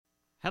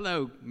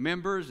Hello,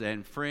 members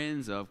and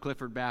friends of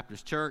Clifford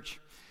Baptist Church.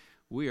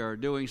 We are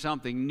doing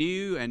something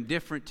new and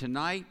different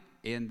tonight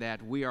in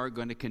that we are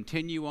going to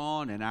continue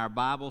on in our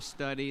Bible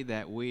study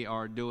that we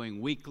are doing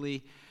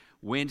weekly,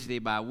 Wednesday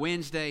by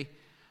Wednesday.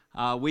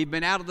 We've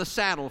been out of the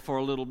saddle for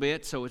a little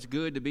bit, so it's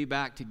good to be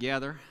back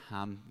together.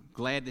 I'm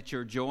glad that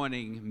you're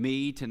joining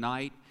me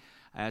tonight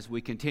as we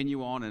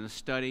continue on in a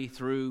study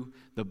through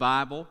the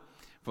Bible.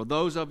 For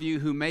those of you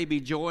who may be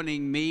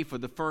joining me for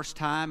the first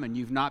time and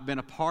you've not been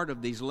a part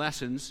of these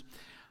lessons,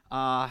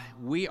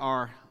 we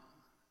are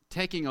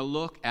taking a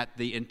look at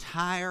the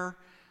entire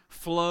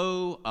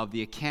flow of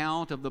the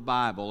account of the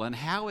Bible and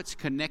how it's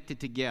connected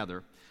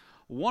together.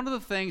 One of the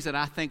things that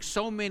I think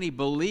so many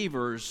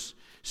believers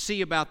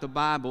see about the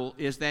Bible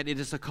is that it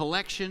is a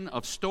collection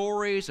of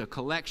stories, a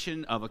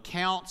collection of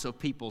accounts of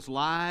people's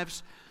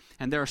lives,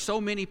 and there are so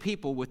many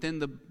people within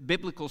the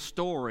biblical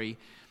story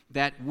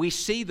that we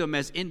see them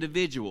as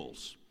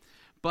individuals.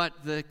 But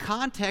the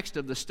context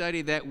of the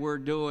study that we're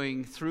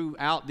doing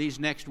throughout these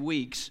next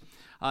weeks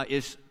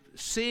is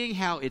seeing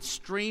how it's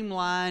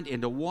streamlined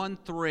into one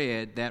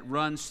thread that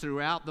runs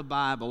throughout the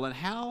Bible and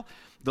how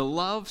the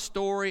love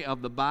story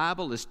of the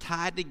Bible is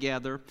tied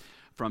together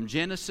from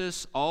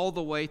Genesis all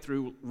the way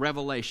through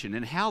Revelation,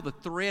 and how the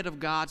thread of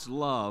God's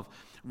love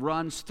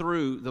runs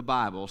through the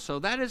Bible. So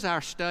that is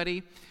our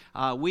study.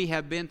 We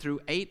have been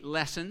through 8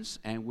 lessons,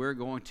 and we're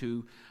going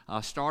to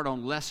start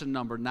on lesson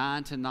number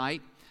 9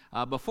 tonight.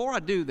 Before I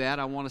do that,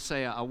 I want to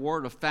say a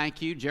word of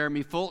thank you.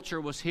 Jeremy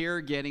Fulcher was here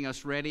getting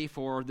us ready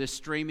for this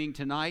streaming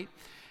tonight,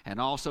 and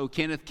also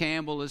Kenneth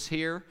Campbell is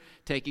here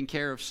taking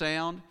care of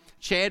sound.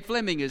 Chad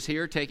Fleming is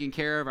here taking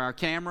care of our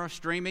camera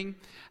streaming,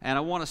 and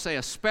I want to say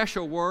a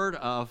special word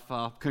of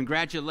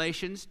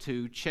congratulations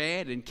to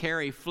Chad and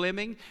Carrie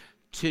Fleming.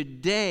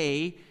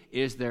 Today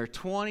is their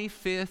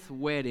 25th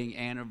wedding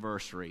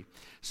anniversary.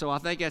 So I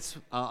think that's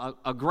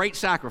a great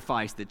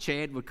sacrifice that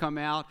Chad would come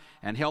out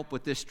and help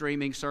with this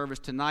streaming service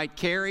tonight.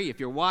 Carrie, if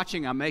you're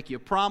watching, I make you a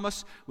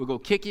promise. We'll go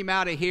kick him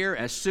out of here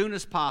as soon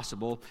as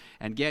possible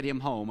and get him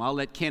home. I'll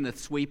let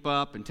Kenneth sweep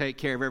up and take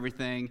care of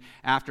everything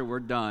after we're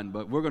done.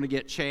 But we're going to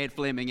get Chad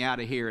Fleming out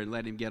of here and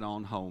let him get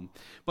on home.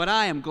 But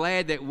I am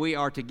glad that we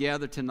are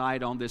together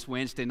tonight on this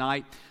Wednesday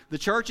night. The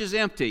church is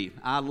empty.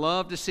 I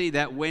love to see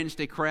that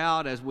Wednesday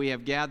crowd as we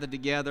have gathered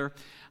together.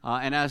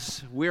 And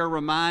as we're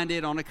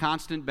reminded on a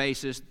constant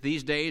basis,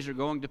 these days are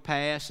going to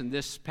pass and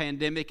this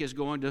pandemic is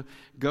going to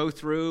go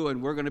through,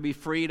 and we're going to be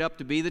freed up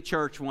to be the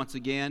church once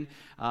again,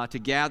 to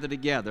gather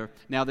together.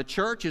 Now, the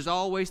church is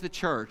always the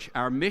church.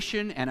 Our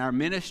mission and our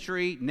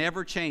ministry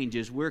never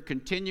changes. We're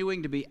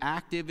continuing to be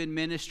active in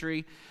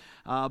ministry,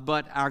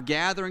 but our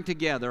gathering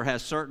together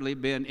has certainly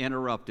been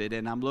interrupted,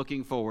 and I'm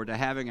looking forward to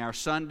having our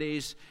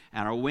Sundays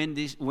and our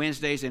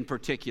Wednesdays in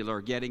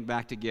particular getting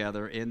back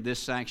together in this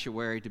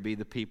sanctuary to be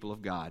the people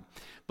of God.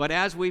 But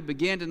as we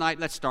begin tonight,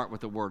 let's start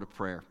with a word of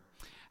prayer.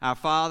 Our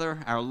Father,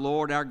 our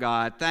Lord, our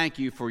God, thank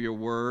you for your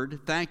word.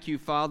 Thank you,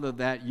 Father,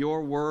 that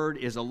your word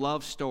is a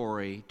love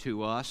story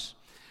to us.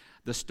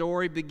 The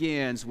story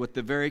begins with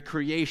the very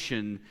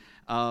creation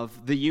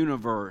of the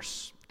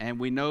universe, and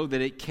we know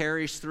that it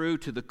carries through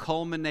to the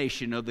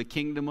culmination of the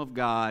kingdom of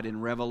God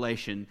in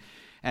Revelation.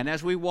 And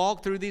as we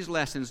walk through these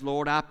lessons,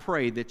 Lord, I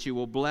pray that you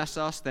will bless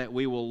us, that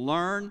we will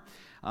learn,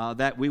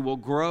 that we will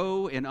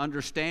grow in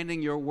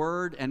understanding your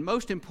word. And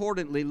most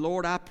importantly,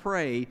 Lord, I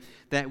pray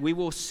that we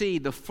will see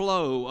the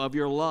flow of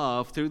your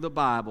love through the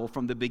Bible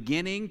from the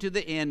beginning to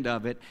the end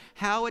of it,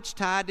 how it's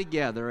tied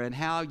together and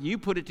how you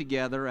put it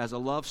together as a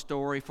love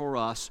story for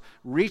us,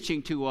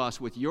 reaching to us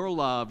with your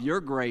love,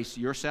 your grace,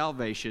 your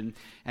salvation,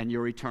 and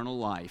your eternal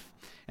life.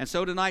 And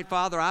so tonight,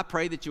 Father, I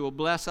pray that you will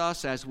bless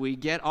us as we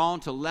get on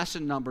to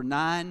lesson number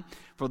 9.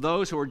 For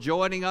those who are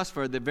joining us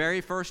for the very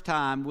first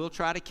time, we'll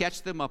try to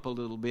catch them up a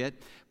little bit.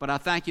 But I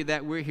thank you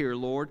that we're here,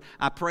 Lord.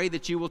 I pray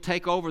that you will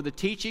take over the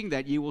teaching,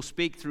 that you will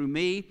speak through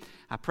me.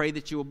 I pray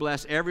that you will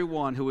bless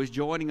everyone who is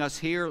joining us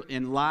here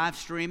in live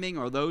streaming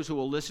or those who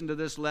will listen to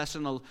this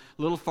lesson a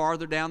little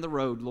farther down the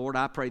road. Lord,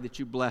 I pray that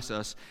you bless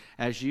us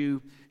as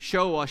you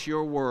show us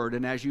your word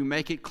and as you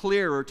make it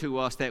clearer to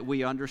us that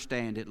we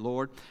understand it,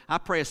 Lord. I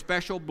pray a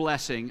special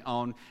blessing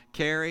on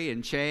Carrie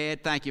and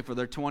Chad. Thank you for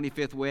their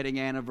 25th wedding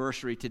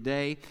anniversary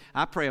today.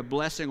 I pray a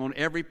blessing on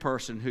every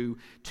person who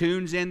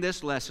tunes in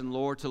this lesson,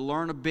 Lord, to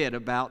learn a bit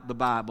about the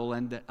Bible.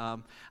 And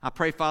I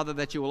pray, Father,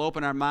 that you will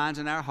open our minds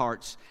and our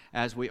hearts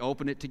as we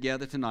open it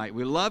together tonight.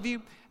 We love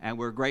you, and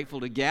we're grateful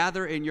to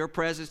gather in your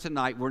presence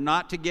tonight. We're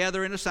not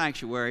together in a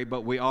sanctuary,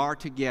 but we are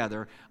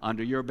together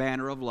under your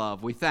banner of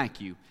love. We thank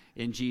you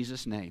in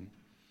Jesus' name.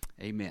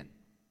 Amen.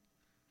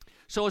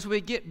 So as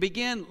we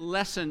begin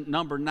lesson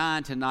number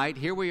 9 tonight,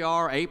 here we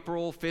are,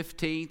 April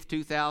 15th,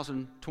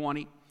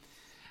 2020.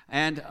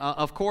 And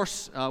of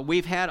course,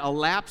 we've had a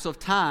lapse of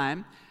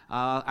time.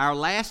 Our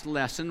last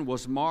lesson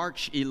was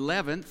March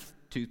 11th,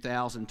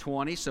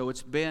 2020, so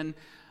it's been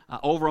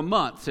over a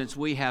month since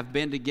we have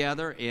been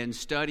together in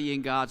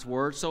studying God's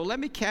Word. So let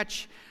me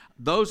catch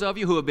those of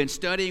you who have been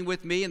studying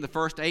with me in the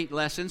first 8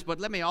 lessons, but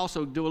let me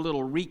also do a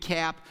little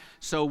recap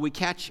so we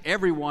catch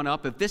everyone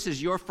up. If this is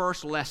your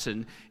first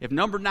lesson, if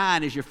number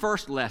 9 is your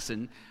first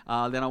lesson,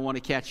 then I want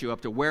to catch you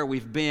up to where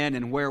we've been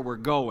and where we're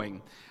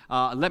going.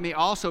 Let me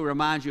also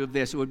remind you of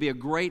this. It would be a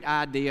great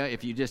idea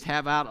if you just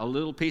have out a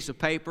little piece of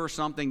paper,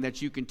 something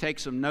that you can take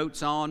some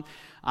notes on.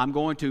 I'm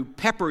going to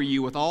pepper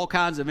you with all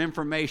kinds of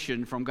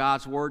information from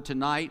God's Word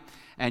tonight,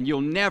 and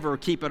you'll never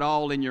keep it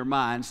all in your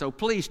mind. So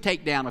please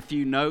take down a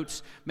few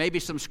notes, maybe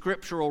some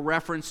scriptural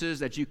references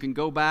that you can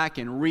go back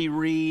and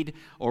reread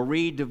or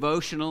read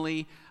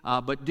devotionally.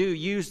 But do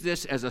use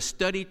this as a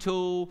study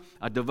tool,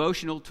 a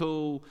devotional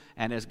tool,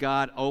 and as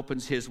God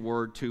opens His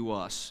Word to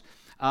us.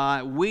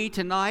 We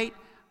tonight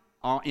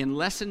are in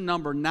lesson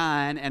number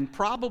 9, and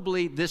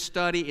probably this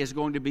study is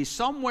going to be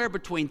somewhere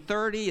between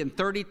 30 and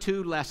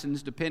 32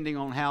 lessons, depending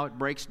on how it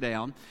breaks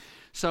down.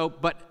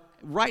 But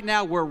right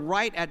now we're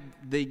right at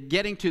the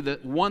getting to the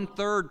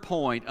 1/3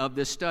 point of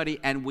this study,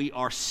 and we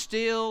are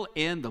still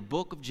in the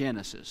book of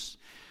Genesis.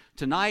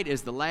 Tonight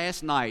is the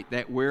last night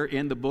that we're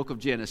in the book of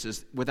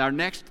Genesis. With our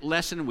next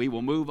lesson, we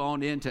will move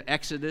on into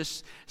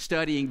Exodus,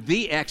 studying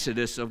the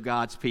Exodus of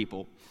God's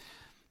people.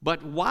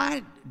 But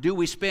why do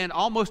we spend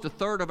almost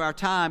 1/3 of our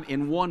time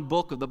in one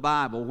book of the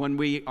Bible when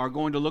we are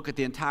going to look at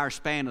the entire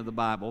span of the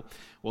Bible?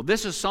 Well,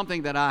 this is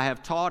something that I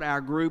have taught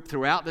our group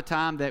throughout the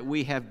time that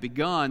we have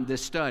begun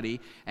this study,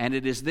 and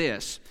it is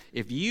this.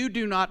 If you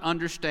do not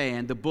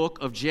understand the book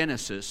of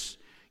Genesis,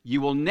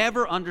 you will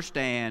never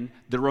understand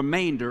the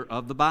remainder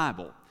of the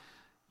Bible.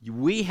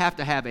 We have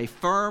to have a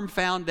firm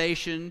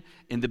foundation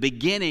in the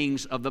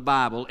beginnings of the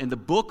Bible, in the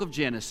book of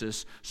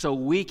Genesis, so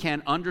we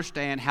can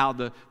understand how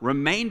the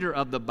remainder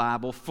of the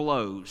Bible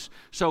flows.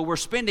 So we're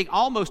spending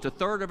almost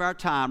 1/3 of our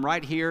time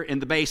right here in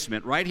the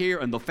basement, right here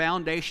in the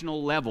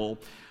foundational level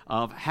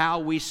of how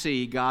we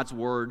see God's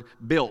Word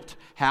built,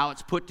 how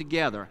it's put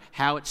together,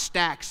 how it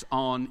stacks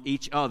on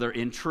each other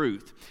in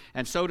truth.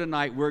 And so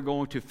tonight we're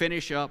going to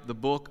finish up the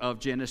book of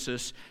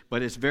Genesis,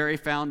 but it's very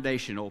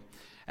foundational.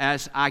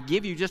 As I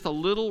give you just a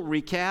little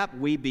recap,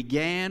 we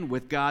began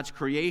with God's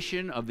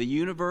creation of the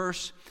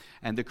universe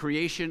and the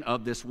creation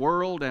of this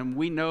world, and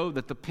we know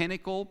that the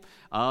pinnacle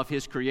of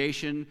His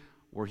creation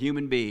were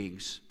human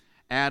beings,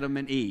 Adam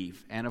and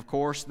Eve. And of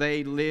course,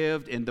 they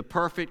lived in the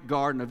perfect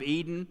Garden of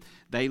Eden.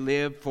 They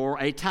lived for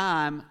a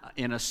time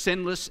in a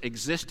sinless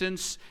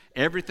existence.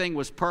 Everything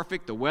was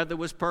perfect. The weather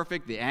was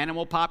perfect. The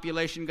animal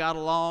population got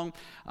along.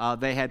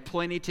 They had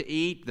plenty to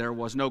eat. There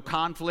was no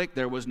conflict.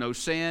 There was no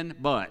sin.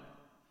 But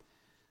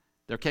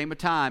there came a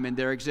time in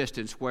their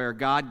existence where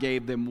God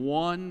gave them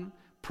one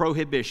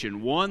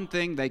prohibition, one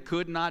thing they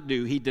could not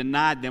do. He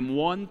denied them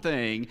one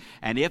thing,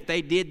 and if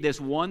they did this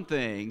one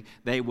thing,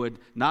 they would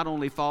not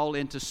only fall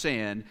into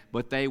sin,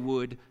 but they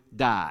would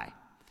die.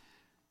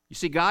 You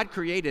see, God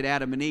created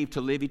Adam and Eve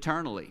to live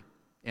eternally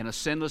in a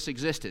sinless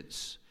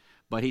existence.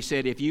 But He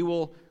said, if you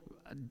will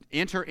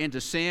enter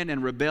into sin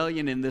and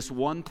rebellion in this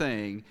one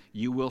thing,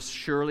 you will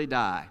surely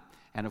die.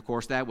 And of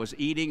course, that was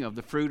eating of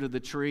the fruit of the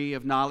tree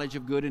of knowledge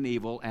of good and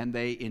evil, and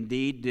they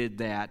indeed did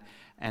that,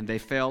 and they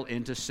fell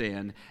into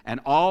sin. And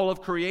all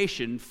of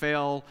creation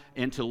fell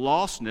into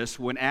lostness.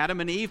 When Adam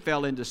and Eve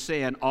fell into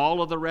sin,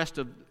 all of the rest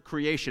of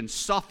creation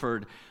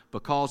suffered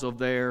because of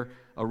their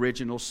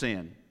original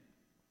sin.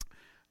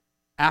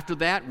 After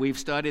that, we've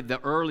studied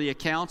the early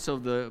accounts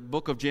of the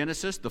book of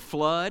Genesis, the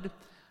flood,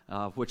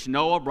 which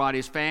Noah brought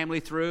his family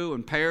through,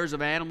 and pairs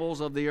of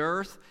animals of the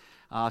earth,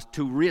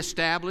 to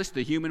reestablish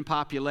the human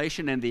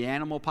population and the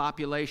animal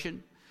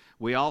population.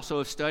 We also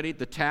have studied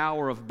the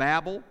Tower of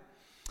Babel.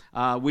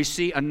 We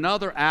see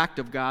another act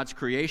of God's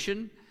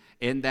creation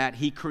in that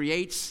He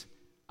creates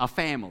a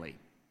family.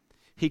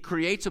 He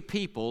creates a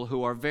people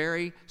who are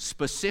very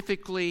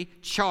specifically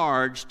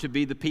charged to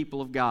be the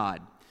people of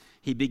God.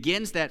 He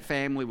begins that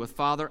family with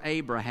Father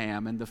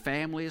Abraham, and the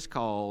family is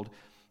called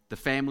the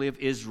family of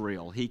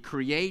Israel. He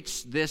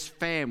creates this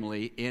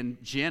family in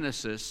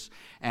Genesis,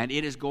 and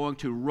it is going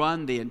to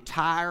run the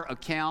entire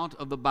account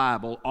of the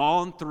Bible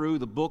on through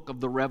the book of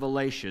the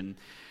Revelation.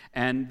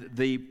 And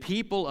the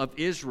people of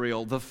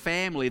Israel, the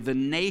family, the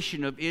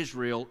nation of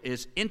Israel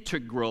is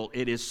integral.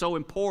 It is so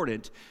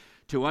important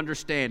to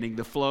understanding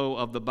the flow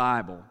of the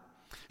Bible.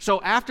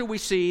 So after we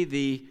see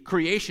the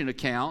creation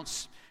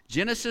accounts,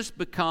 Genesis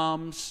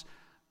becomes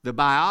the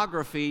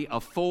biography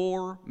of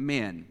 4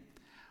 men.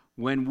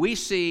 When we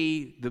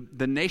see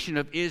the nation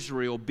of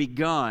Israel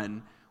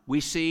begun, we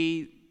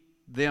see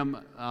them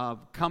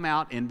come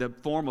out in the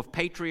form of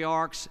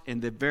patriarchs in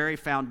the very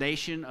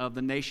foundation of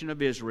the nation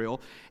of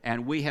Israel.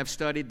 And we have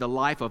studied the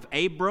life of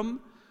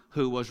Abram,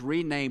 who was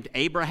renamed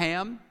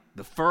Abraham,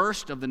 the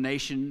first of the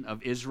nation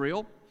of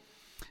Israel.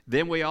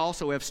 Then we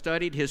also have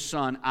studied his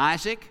son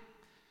Isaac.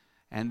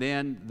 And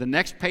then the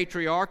next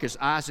patriarch is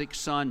Isaac's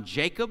son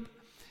Jacob.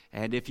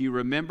 And if you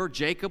remember,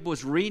 Jacob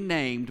was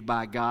renamed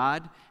by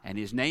God, and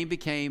his name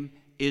became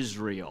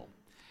Israel.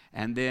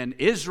 And then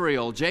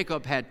Israel,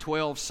 Jacob had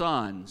 12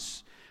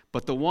 sons,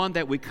 but the one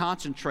that we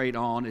concentrate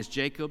on is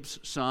Jacob's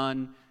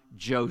son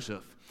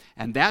Joseph.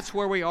 And that's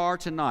where we are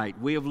tonight.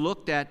 We have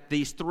looked at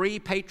these three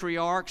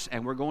patriarchs,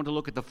 and we're going to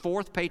look at the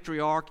fourth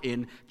patriarch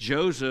in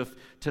Joseph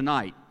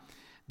tonight.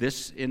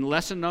 This, in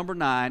lesson number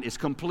 9, is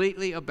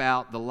completely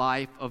about the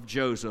life of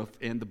Joseph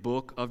in the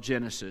book of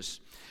Genesis.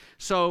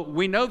 So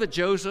we know that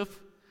Joseph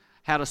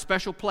had a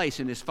special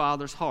place in his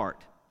father's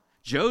heart.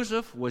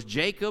 Joseph was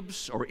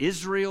Jacob's or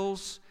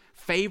Israel's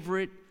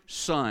favorite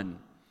son,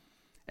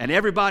 and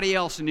everybody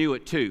else knew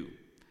it too.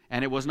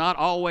 And it was not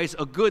always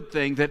a good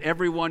thing that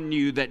everyone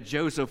knew that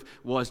Joseph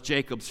was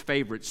Jacob's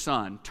favorite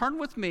son. Turn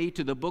with me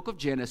to the book of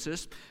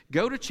Genesis.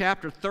 Go to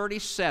chapter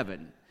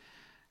 37.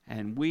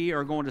 And we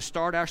are going to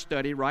start our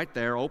study right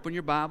there. Open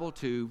your Bible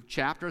to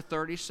chapter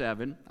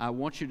 37. I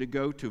want you to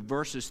go to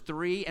verses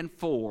 3 and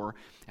 4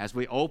 as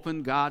we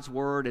open God's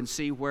Word and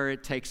see where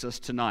it takes us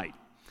tonight.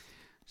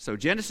 So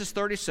Genesis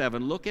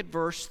 37, look at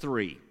verse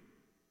 3.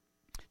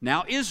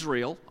 Now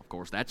Israel, of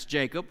course that's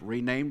Jacob,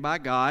 renamed by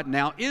God.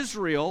 Now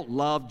Israel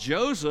loved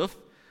Joseph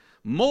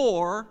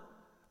more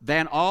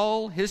than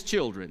all his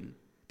children,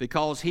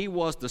 because he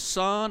was the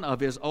son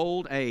of his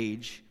old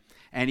age,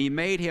 and he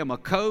made him a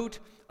coat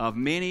of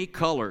many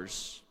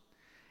colors.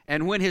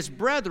 And when his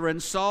brethren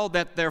saw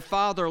that their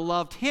father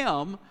loved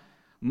him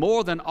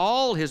more than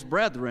all his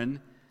brethren,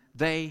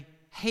 they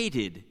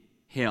hated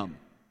him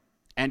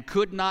and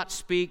could not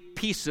speak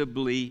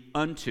peaceably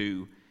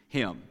unto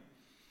him.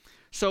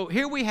 So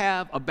here we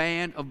have a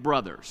band of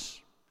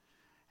brothers,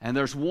 and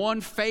there's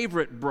one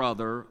favorite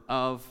brother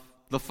of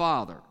the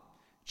father.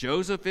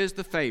 Joseph is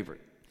the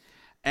favorite.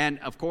 And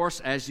of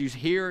course, as you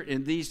hear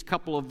in these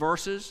couple of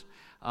verses,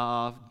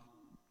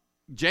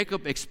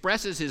 Jacob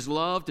expresses his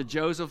love to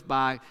Joseph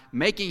by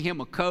making him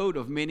a coat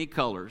of many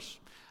colors.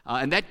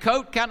 And that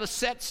coat kind of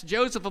sets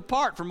Joseph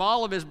apart from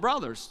all of his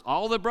brothers.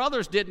 All the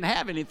brothers didn't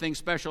have anything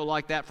special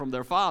like that from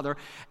their father.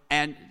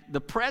 And the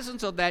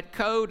presence of that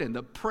coat and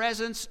the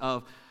presence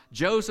of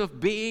Joseph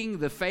being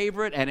the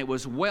favorite, and it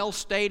was well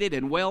stated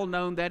and well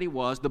known that he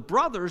was, the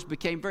brothers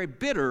became very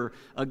bitter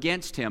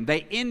against him.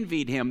 They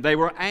envied him. They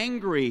were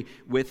angry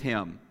with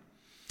him.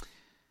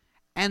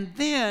 And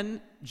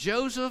then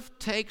Joseph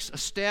takes a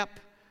step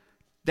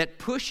that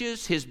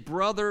pushes his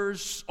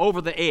brothers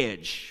over the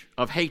edge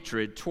of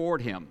hatred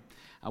toward him.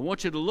 I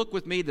want you to look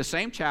with me, the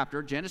same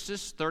chapter,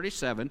 Genesis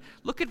 37.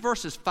 Look at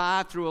verses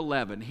 5 through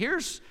 11.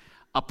 Here's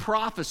a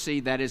prophecy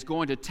that is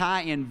going to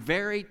tie in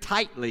very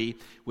tightly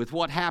with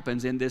what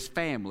happens in this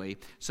family.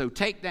 So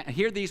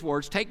hear these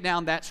words, take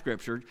down that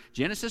scripture,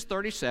 Genesis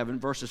 37,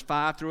 verses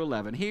 5 through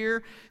 11.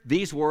 Hear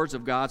these words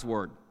of God's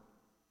word.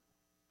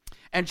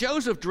 And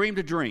Joseph dreamed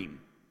a dream,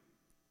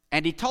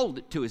 and he told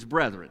it to his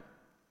brethren,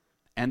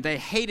 and they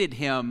hated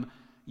him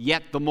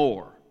yet the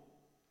more.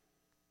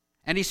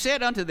 And he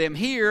said unto them,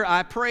 Hear,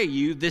 I pray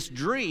you, this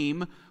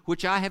dream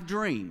which I have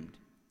dreamed.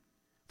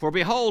 For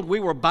behold,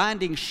 we were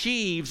binding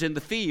sheaves in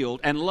the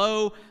field, and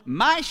lo,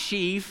 my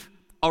sheaf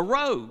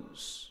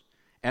arose,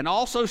 and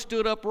also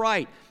stood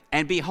upright.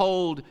 And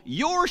behold,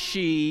 your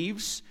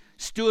sheaves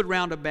stood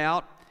round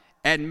about,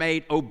 and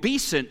made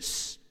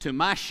obeisance to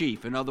my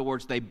sheaf. In other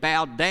words, they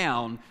bowed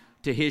down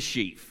to his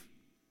sheaf.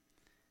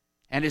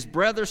 And his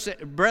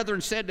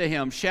brethren said to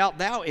him, Shalt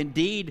thou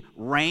indeed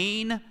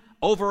reign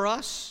over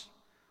us?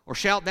 Or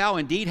shalt thou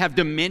indeed have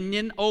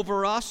dominion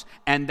over us?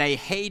 And they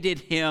hated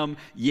him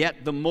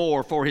yet the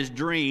more for his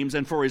dreams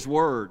and for his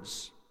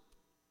words.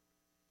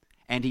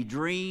 And he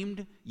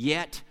dreamed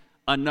yet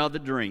another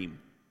dream,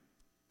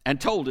 and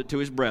told it to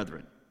his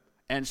brethren,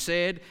 and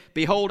said,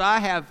 Behold, I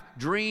have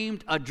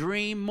dreamed a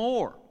dream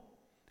more.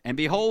 And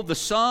behold, the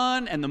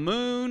sun and the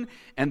moon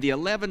and the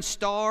 11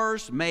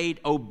 stars made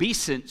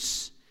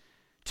obeisance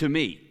to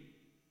me.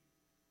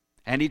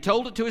 And he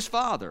told it to his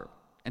father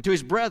and to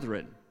his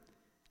brethren.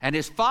 And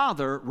his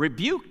father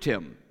rebuked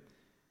him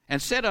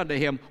and said unto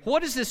him,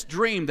 What is this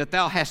dream that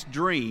thou hast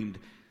dreamed?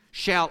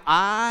 Shall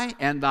I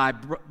and thy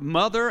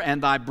mother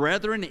and thy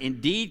brethren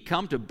indeed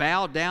come to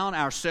bow down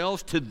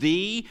ourselves to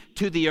thee,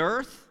 to the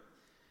earth?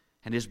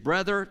 And his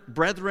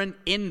brethren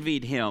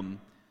envied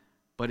him,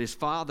 but his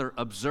father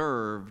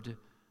observed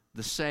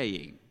the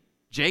saying.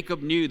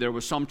 Jacob knew there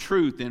was some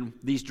truth in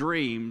these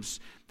dreams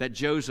that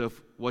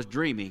Joseph was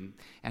dreaming,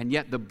 and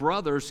yet the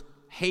brothers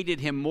hated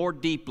him more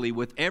deeply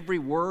with every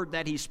word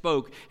that he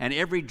spoke and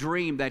every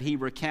dream that he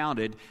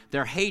recounted.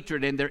 Their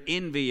hatred and their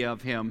envy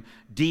of him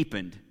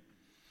deepened.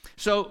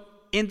 So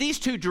in these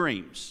two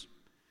dreams,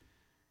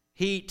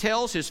 he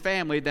tells his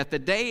family that the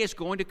day is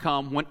going to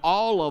come when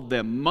all of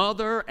them,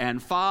 mother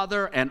and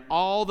father and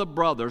all the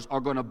brothers, are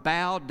going to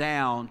bow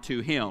down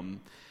to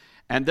him,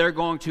 and they're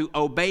going to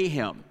obey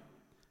him,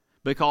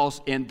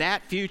 because in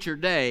that future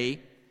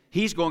day,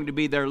 he's going to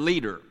be their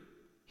leader.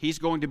 He's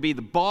going to be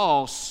the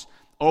boss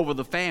over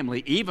the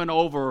family, even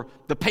over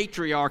the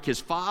patriarch, his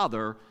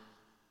father.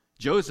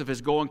 Joseph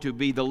is going to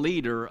be the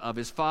leader of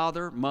his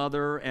father,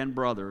 mother, and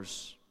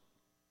brothers.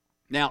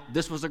 Now,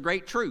 this was a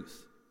great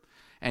truth,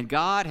 and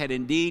God had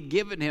indeed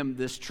given him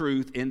this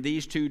truth in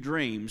these two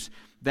dreams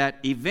that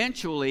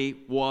eventually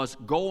was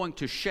going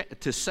to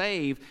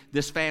save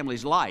this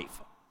family's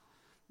life.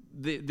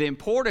 The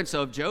importance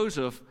of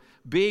Joseph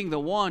being the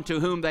one to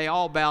whom they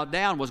all bowed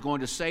down, was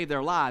going to save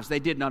their lives. They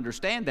didn't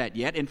understand that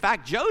yet. In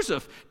fact,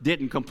 Joseph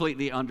didn't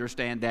completely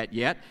understand that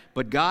yet,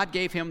 but God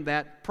gave him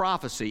that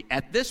prophecy.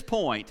 At this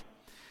point,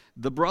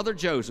 the brother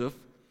Joseph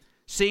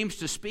seems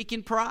to speak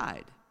in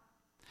pride,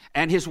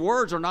 and his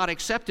words are not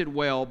accepted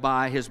well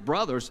by his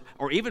brothers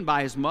or even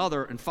by his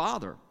mother and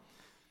father.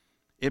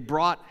 It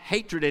brought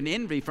hatred and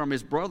envy from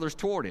his brothers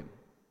toward him.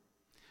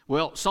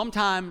 Well,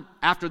 sometime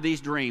after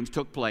these dreams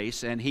took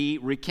place and he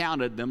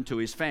recounted them to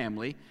his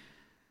family,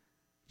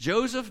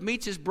 Joseph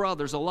meets his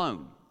brothers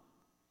alone.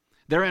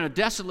 They're in a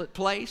desolate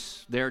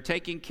place. They're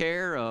taking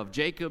care of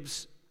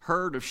Jacob's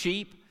herd of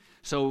sheep.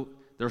 So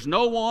there's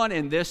no one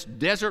in this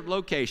desert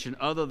location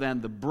other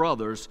than the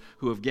brothers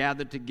who have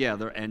gathered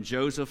together, and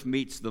Joseph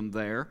meets them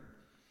there.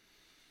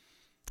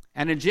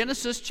 And in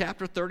Genesis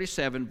chapter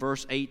 37,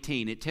 verse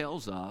 18, it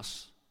tells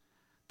us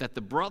that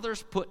the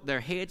brothers put their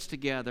heads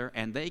together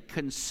and they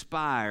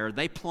conspire,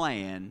 they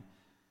plan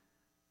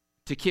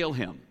to kill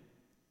him.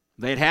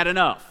 They'd had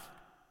enough.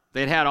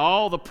 They'd had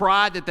all the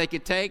pride that they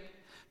could take.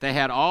 They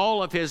had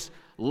all of his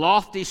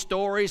lofty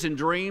stories and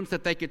dreams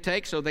that they could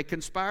take, so they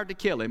conspired to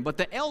kill him. But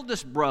the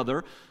eldest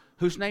brother,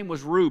 whose name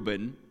was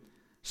Reuben,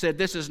 said,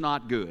 "This is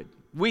not good.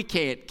 We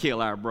can't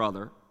kill our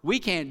brother. We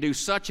can't do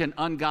such an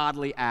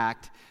ungodly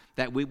act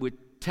that we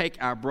would take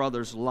our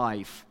brother's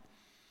life."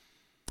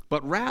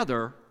 But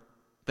rather,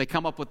 they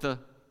come up with the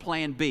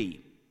plan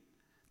B.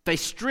 They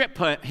strip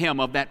him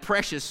of that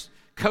precious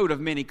coat of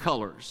many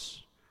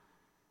colors,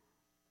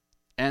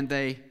 and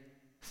they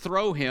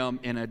throw him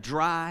in a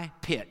dry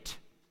pit,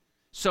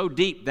 so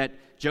deep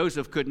that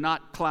Joseph could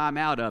not climb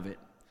out of it.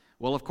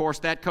 Well, of course,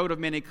 that coat of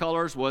many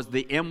colors was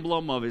the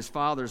emblem of his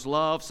father's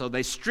love, so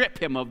they strip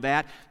him of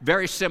that,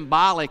 very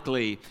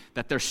symbolically,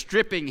 that they're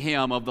stripping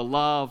him of the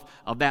love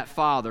of that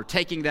father,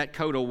 taking that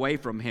coat away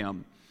from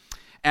him.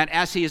 And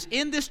as he is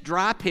in this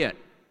dry pit,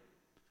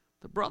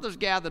 the brothers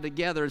gather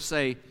together and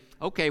say,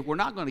 "Okay, we're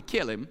not going to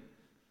kill him.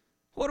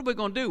 What are we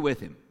going to do with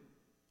him?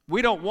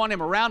 We don't want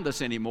him around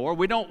us anymore.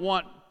 We don't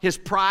want his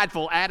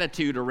prideful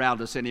attitude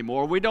around us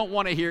anymore. We don't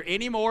want to hear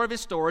any more of his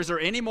stories or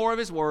any more of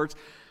his words.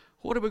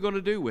 What are we going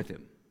to do with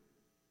him?"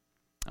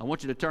 I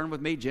want you to turn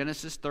with me,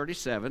 Genesis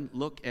 37.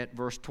 Look at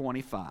verse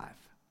 25.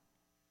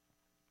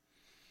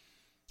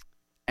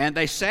 "And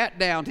they sat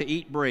down to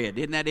eat bread."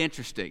 Isn't that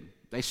interesting?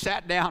 They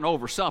sat down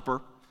over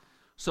supper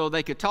so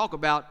they could talk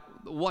about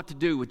what to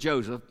do with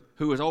Joseph,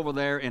 who was over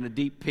there in a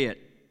deep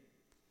pit.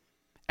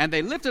 "And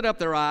they lifted up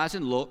their eyes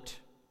and looked,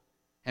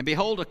 and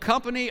behold, a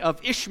company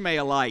of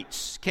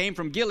Ishmaelites came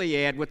from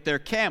Gilead with their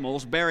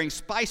camels, bearing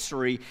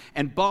spicery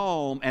and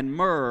balm and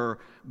myrrh,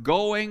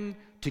 going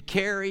to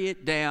carry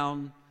it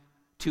down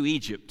to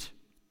Egypt."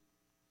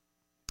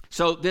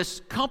 So this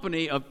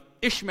company of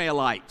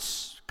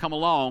Ishmaelites come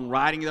along,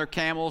 riding their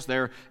camels.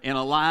 They're in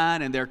a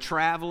line, and they're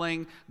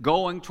traveling,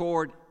 going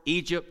toward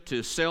Egypt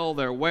to sell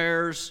their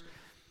wares.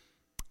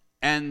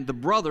 And the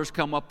brothers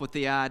come up with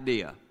the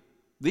idea.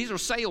 These are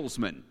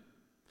salesmen.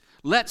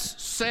 Let's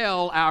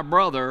sell our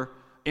brother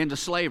into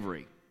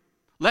slavery.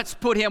 Let's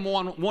put him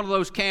on one of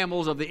those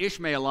camels of the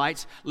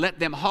Ishmaelites. Let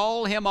them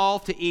haul him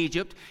off to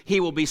Egypt.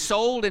 He will be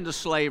sold into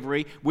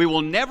slavery. We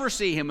will never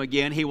see him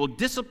again. He will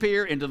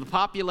disappear into the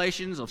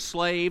populations of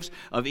slaves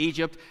of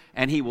Egypt,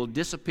 and he will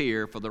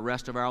disappear for the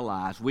rest of our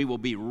lives. We will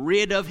be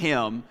rid of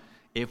him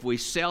if we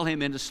sell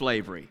him into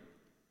slavery.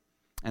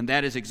 And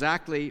that is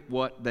exactly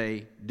what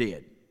they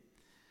did.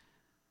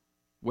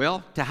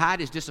 Well, to hide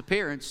his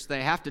disappearance,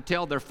 they have to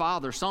tell their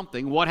father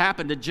something. What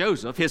happened to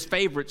Joseph, his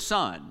favorite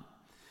son?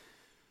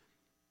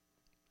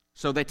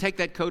 So they take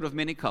that coat of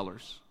many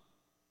colors,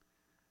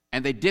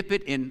 and they dip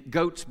it in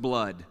goat's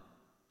blood.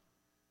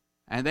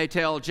 And they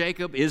tell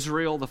Jacob,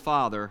 Israel the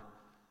father,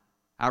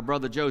 "Our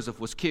brother Joseph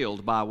was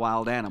killed by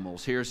wild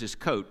animals. Here's his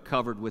coat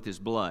covered with his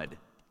blood."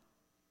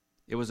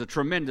 It was a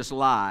tremendous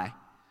lie.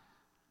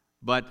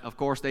 But, of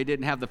course, they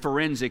didn't have the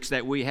forensics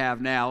that we have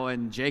now,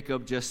 and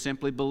Jacob just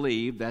simply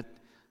believed that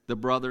the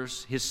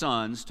brothers, his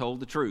sons, told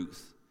the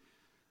truth,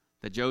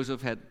 that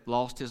Joseph had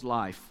lost his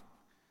life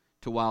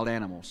to wild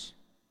animals.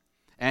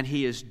 And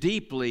he is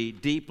deeply,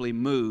 deeply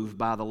moved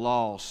by the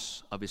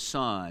loss of his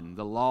son,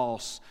 the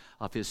loss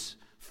of his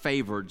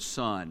favored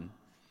son.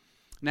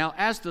 Now,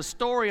 as the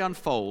story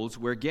unfolds,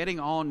 we're getting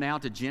on now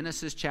to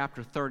Genesis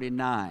chapter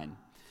 39.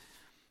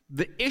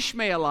 The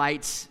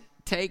Ishmaelites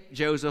take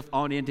Joseph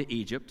on into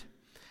Egypt,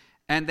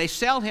 and they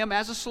sell him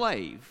as a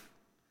slave.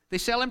 They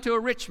sell him to a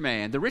rich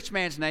man. The rich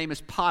man's name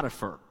is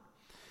Potiphar.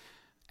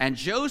 And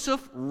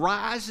Joseph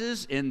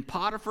rises in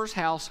Potiphar's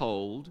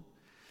household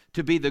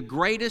to be the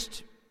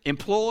greatest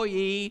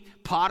employee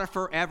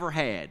Potiphar ever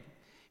had.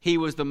 He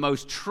was the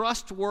most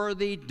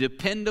trustworthy,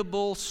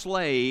 dependable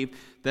slave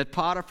that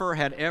Potiphar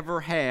had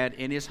ever had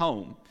in his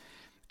home.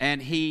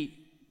 And he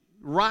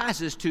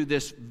rises to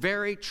this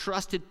very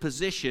trusted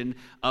position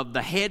of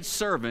the head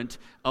servant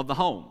of the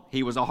home.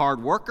 He was a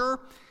hard worker,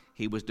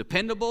 he was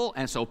dependable,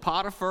 and so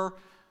Potiphar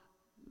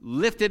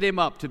lifted him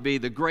up to be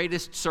the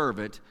greatest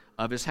servant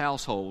of his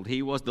household.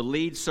 He was the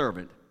lead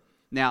servant.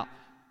 Now,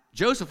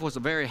 Joseph was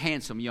a very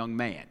handsome young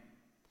man.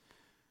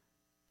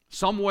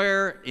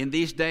 somewhere in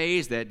these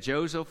days that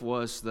Joseph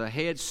was the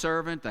head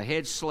servant, the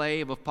head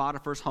slave of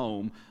Potiphar's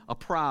home, a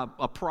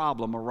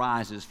problem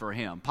arises for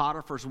him.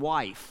 Potiphar's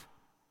wife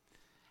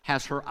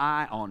has her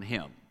eye on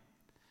him,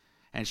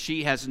 and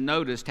she has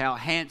noticed how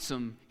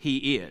handsome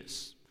he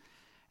is.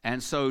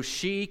 And so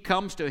she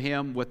comes to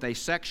him with a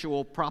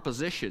sexual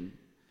proposition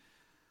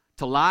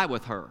to lie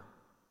with her.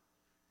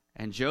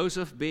 And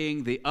Joseph,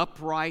 being the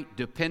upright,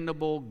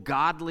 dependable,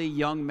 godly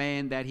young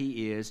man that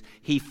he is,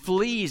 he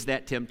flees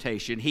that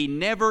temptation. He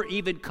never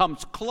even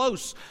comes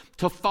close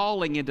to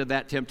falling into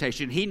that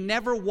temptation. He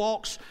never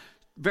walks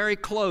very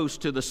close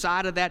to the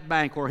side of that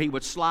bank where he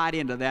would slide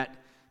into that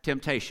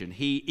temptation.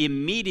 He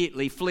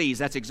immediately flees.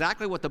 That's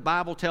exactly what the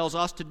Bible tells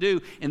us to do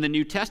in the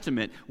New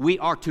Testament. We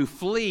are to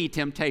flee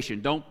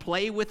temptation. Don't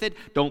play with it.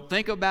 Don't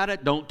think about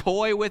it. Don't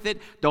toy with it.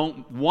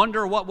 Don't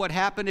wonder what would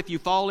happen if you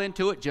fall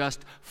into it.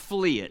 Just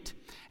flee it.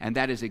 And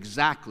that is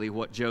exactly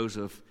what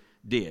Joseph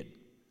did.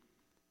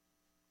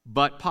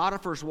 But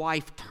Potiphar's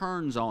wife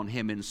turns on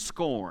him in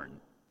scorn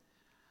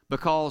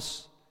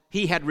because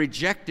he had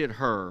rejected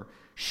her.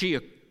 She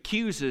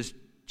accuses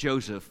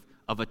Joseph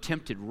of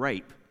attempted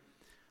rape.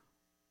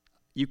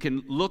 You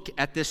can look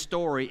at this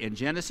story in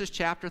Genesis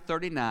chapter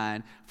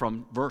 39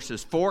 from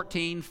verses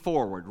 14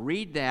 forward.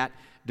 Read that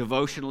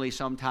devotionally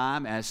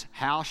sometime as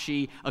how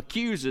she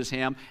accuses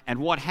him and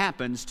what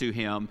happens to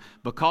him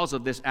because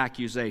of this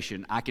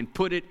accusation. I can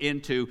put it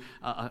into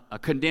a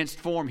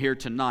condensed form here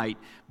tonight,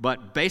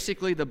 but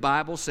basically the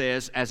Bible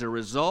says as a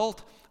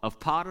result of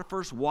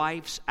Potiphar's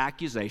wife's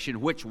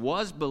accusation, which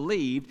was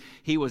believed,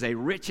 he was a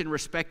rich and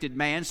respected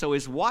man, so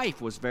his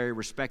wife was very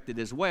respected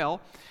as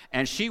well,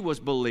 and she was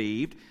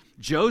believed.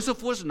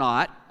 Joseph was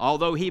not,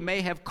 although he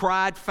may have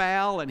cried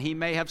foul and he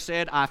may have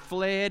said, I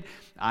fled,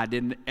 I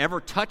didn't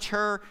ever touch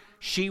her.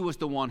 She was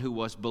the one who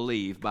was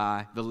believed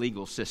by the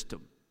legal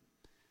system.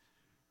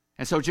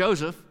 And so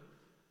Joseph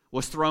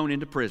was thrown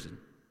into prison.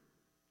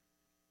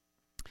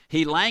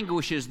 He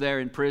languishes there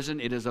in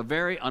prison. It is a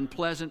very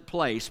unpleasant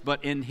place,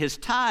 but in his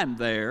time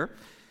there,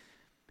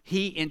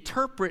 he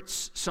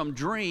interprets some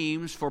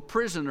dreams for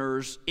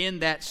prisoners in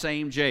that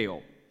same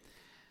jail.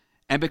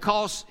 And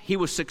because he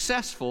was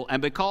successful,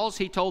 and because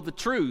he told the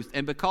truth,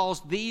 and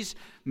because these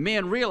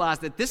men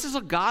realized that this is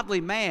a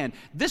godly man,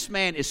 this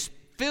man is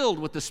filled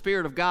with the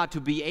Spirit of God to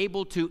be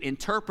able to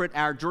interpret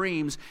our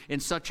dreams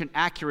in such an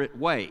accurate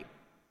way.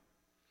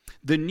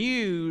 The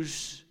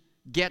news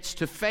gets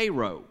to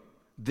Pharaoh,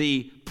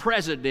 the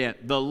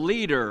president, the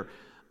leader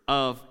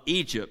of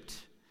Egypt,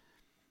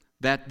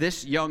 that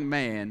this young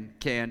man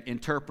can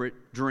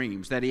interpret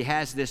dreams, that he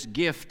has this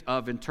gift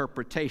of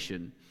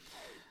interpretation.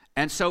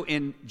 And so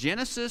in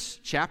Genesis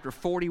chapter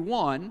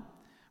 41,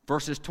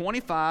 verses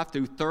 25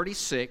 through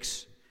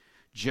 36,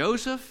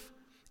 Joseph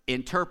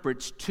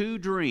interprets two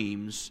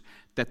dreams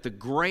that the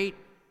great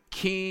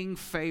King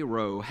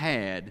Pharaoh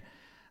had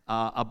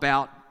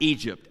about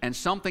Egypt and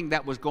something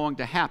that was going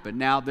to happen.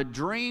 Now, the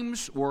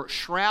dreams were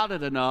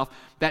shrouded enough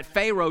that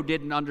Pharaoh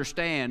didn't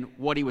understand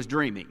what he was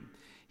dreaming.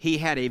 He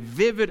had a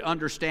vivid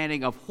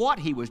understanding of what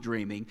he was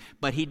dreaming,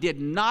 but he did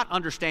not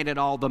understand at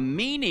all the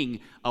meaning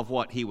of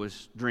what he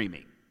was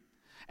dreaming.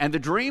 And the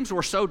dreams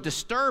were so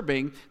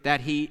disturbing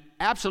that he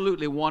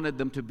absolutely wanted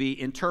them to be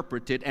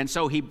interpreted. And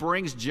so he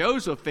brings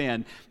Joseph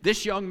in,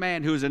 this young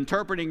man who's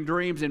interpreting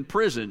dreams in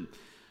prison.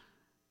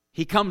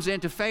 He comes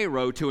into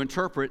Pharaoh to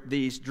interpret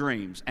these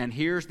dreams. And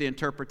here's the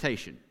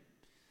interpretation.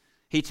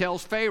 He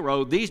tells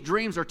Pharaoh, these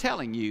dreams are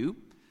telling you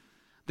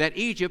that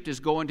Egypt is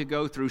going to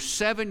go through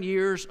 7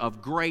 years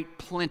of great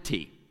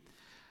plenty.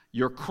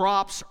 Your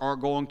crops are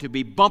going to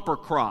be bumper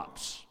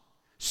crops.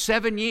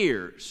 7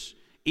 years.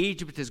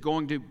 Egypt is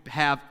going to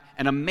have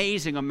an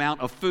amazing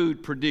amount of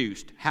food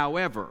produced.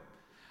 However,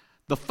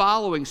 the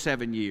following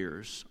 7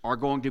 years are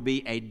going to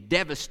be a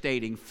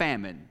devastating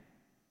famine.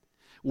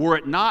 Were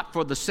it not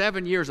for the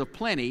 7 years of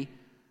plenty,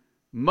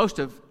 most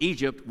of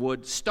Egypt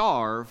would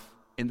starve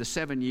in the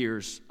 7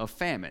 years of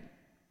famine.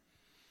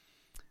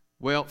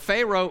 Well,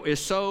 Pharaoh is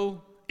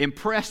so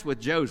impressed with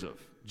Joseph.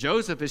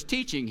 Joseph is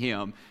teaching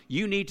him,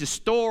 you need to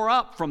store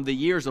up from the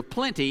years of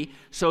plenty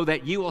so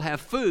that you will have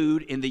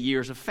food in the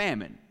years of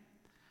famine.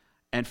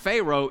 And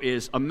Pharaoh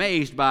is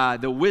amazed by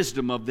the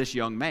wisdom of this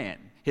young man,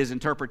 his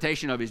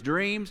interpretation of his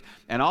dreams,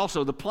 and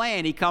also the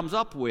plan he comes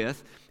up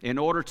with in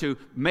order to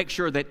make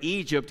sure that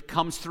Egypt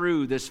comes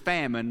through this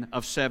famine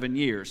of 7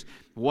 years.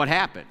 What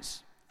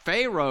happens?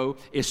 Pharaoh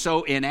is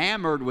so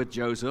enamored with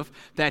Joseph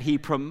that he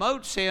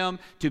promotes him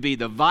to be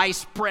the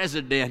vice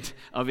president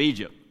of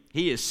Egypt.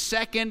 He is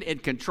second in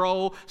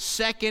control,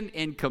 second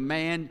in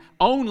command,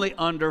 only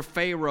under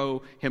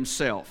Pharaoh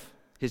himself.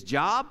 His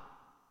job?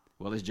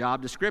 Well, his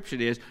job description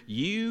is,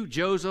 you,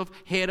 Joseph,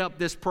 head up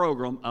this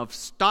program of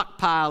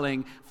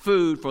stockpiling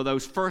food for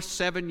those first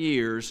 7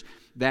 years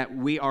that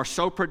we are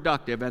so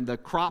productive and the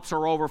crops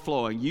are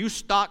overflowing. You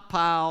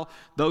stockpile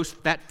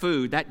that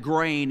food, that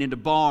grain into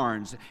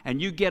barns, and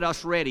you get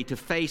us ready to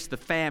face the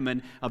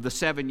famine of the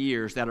 7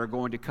 years that are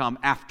going to come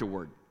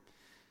afterward.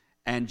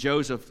 And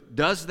Joseph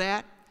does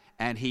that,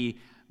 and he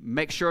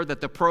make sure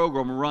that the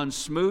program runs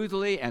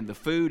smoothly and the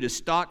food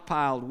is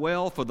stockpiled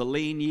well for the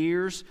lean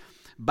years.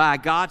 By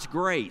God's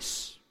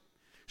grace,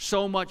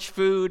 so much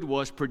food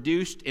was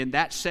produced in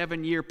that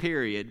 7-year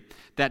period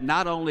that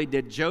not only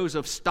did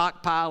Joseph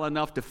stockpile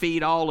enough to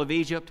feed all of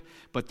Egypt,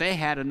 but they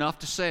had enough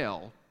to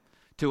sell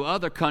to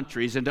other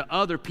countries and to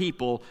other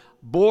people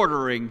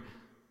bordering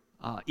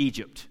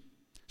Egypt.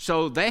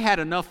 So they had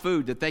enough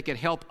food that they could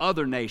help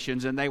other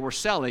nations, and they were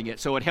selling it.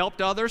 So it helped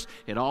others.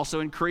 It also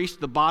increased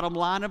the bottom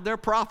line of their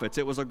profits.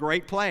 It was a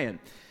great plan.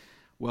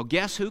 Well,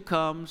 guess who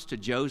comes to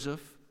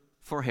Joseph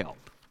for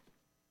help?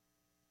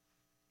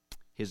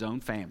 His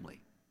own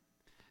family.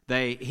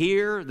 They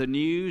hear the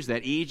news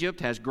that Egypt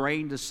has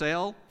grain to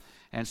sell,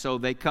 and so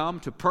they come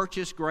to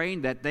purchase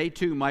grain that they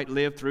too might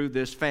live through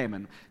this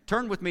famine.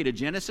 Turn with me to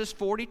Genesis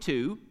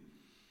 42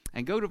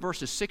 and go to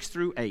verses 6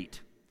 through 8.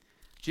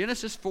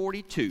 Genesis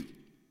 42.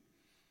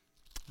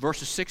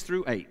 Verses 6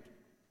 through 8.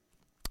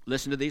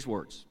 Listen to these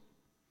words.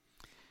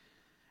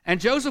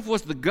 And Joseph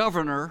was the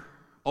governor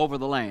over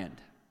the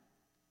land.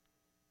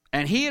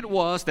 And he it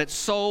was that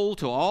sold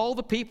to all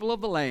the people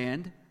of the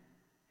land.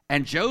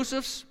 And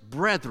Joseph's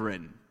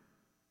brethren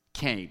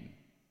came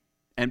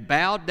and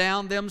bowed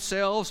down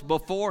themselves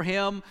before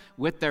him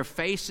with their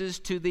faces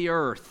to the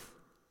earth.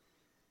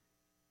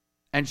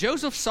 And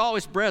Joseph saw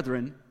his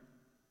brethren,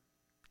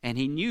 and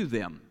he knew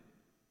them,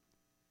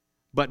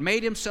 but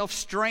made himself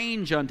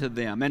strange unto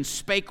them, and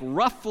spake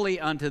roughly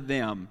unto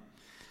them.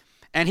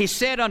 And he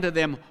said unto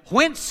them,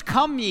 Whence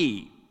come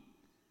ye?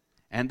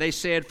 And they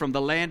said, From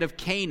the land of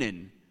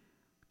Canaan,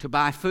 to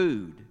buy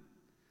food.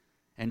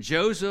 And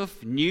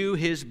Joseph knew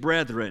his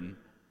brethren,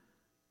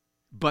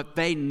 but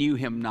they knew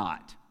him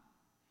not.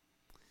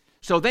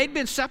 So they'd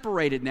been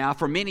separated now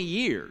for many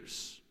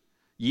years.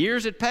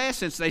 Years had passed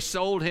since they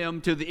sold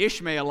him to the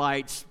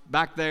Ishmaelites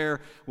back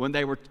there when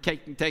they were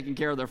taking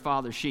care of their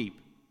father's sheep.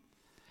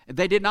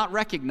 They did not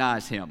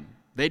recognize him.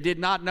 They did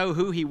not know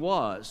who he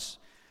was.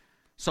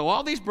 So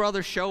all these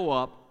brothers show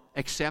up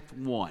except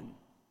one.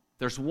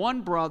 There's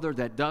one brother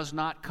that does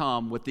not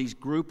come with these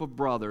group of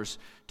brothers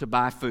to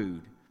buy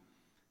food.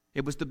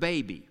 It was the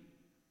baby.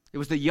 It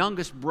was the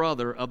youngest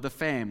brother of the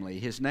family.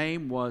 His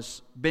name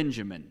was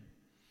Benjamin.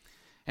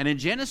 And in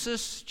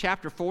Genesis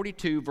chapter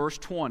 42, verse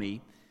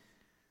 20,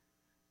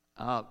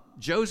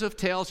 Joseph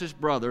tells his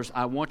brothers,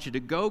 I want you to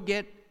go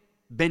get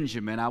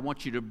Benjamin. I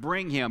want you to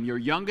bring him, your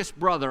youngest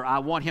brother. I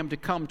want him to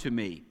come to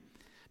me.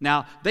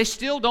 Now, they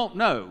still don't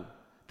know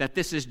that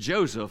this is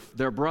Joseph,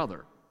 their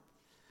brother.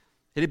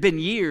 It had been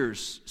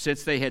years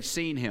since they had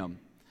seen him.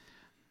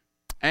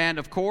 And,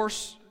 of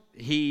course,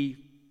 he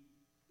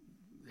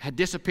had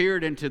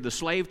disappeared into the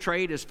slave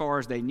trade as far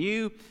as they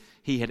knew.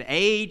 He had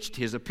aged.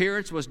 His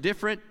appearance was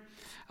different.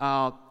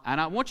 And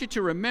I want you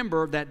to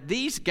remember that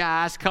these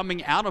guys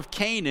coming out of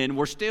Canaan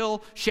were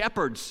still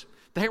shepherds.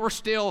 They were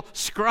still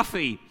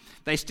scruffy.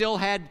 They still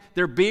had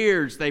their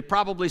beards. They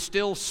probably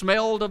still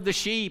smelled of the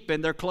sheep,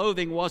 and their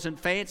clothing wasn't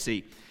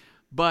fancy.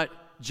 But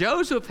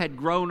Joseph had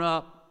grown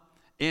up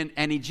in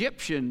an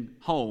Egyptian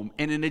home,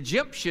 in an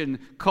Egyptian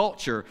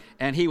culture,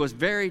 and he was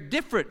very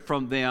different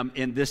from them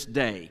in this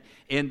day,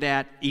 in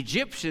that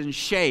Egyptians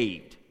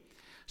shaved.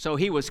 So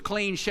he was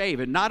clean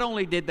shaven. Not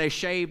only did they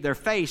shave their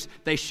face,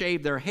 they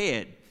shaved their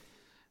head.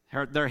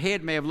 Their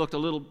head may have looked a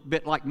little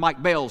bit like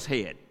Mike Bell's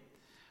head,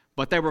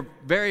 but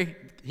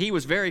he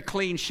was very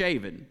clean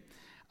shaven.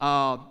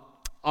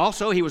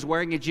 Also, he was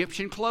wearing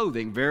Egyptian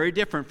clothing, very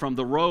different from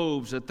the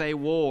robes that they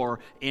wore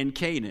in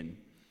Canaan.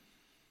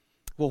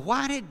 Well,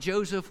 why did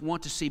Joseph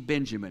want to see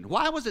Benjamin?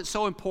 Why was it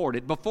so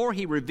important? Before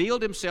he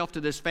revealed himself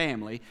to this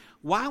family,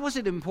 why was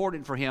it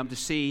important for him to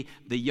see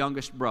the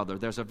youngest brother?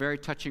 There's a very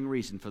touching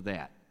reason for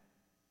that.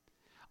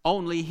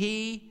 Only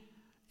he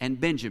and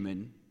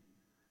Benjamin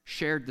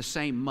shared the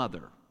same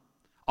mother.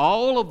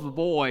 All of the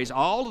boys,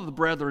 all of the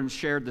brethren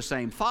shared the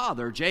same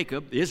father,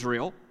 Jacob,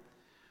 Israel.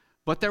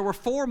 But there were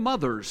 4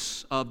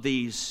 mothers of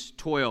these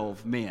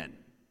 12 men.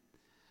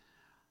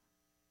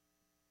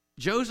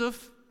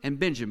 Joseph and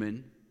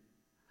Benjamin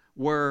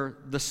were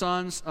the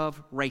sons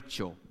of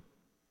Rachel.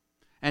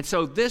 And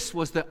so this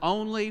was the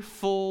only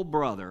full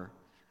brother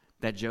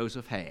that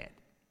Joseph had.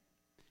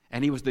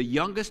 And he was the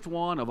youngest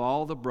one of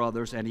all the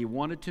brothers, and he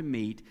wanted to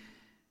meet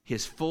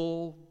his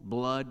full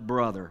blood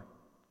brother.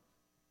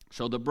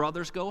 So the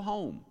brothers go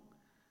home,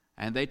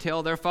 and they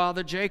tell their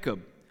father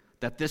Jacob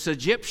that this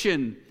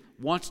Egyptian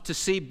wants to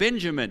see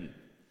Benjamin.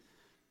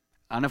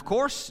 And of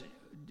course,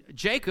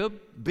 Jacob,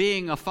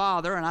 being a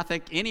father, and I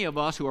think any of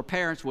us who are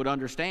parents would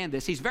understand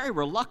this, he's very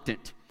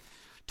reluctant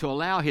to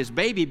allow his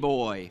baby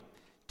boy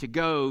to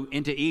go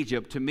into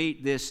Egypt to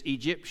meet this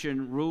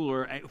Egyptian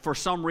ruler. For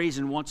some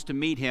reason wants to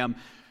meet him.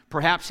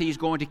 Perhaps he's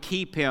going to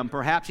keep him.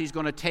 Perhaps he's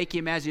going to take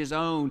him as his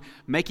own,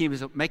 make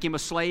him a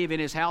slave in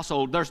his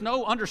household. There's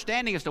no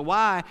understanding as to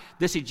why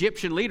this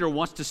Egyptian leader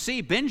wants to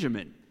see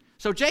Benjamin.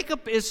 So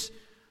Jacob is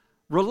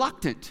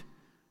reluctant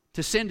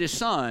to send his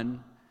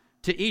son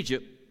to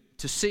Egypt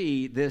to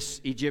see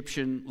this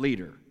Egyptian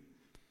leader.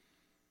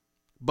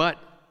 But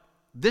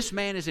this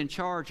man is in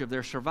charge of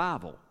their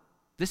survival.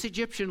 this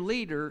Egyptian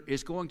leader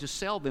is going to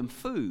sell them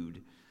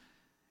food.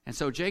 And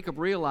so Jacob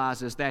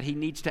realizes that he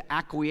needs to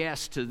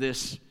acquiesce to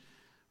this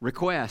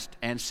request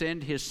and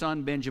send his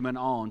son Benjamin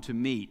on to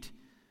meet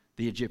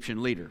the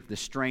Egyptian leader,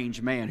 this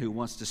strange man who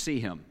wants to see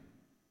him.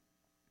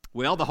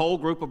 Well, the whole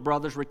group of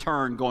brothers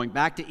return, going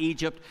back to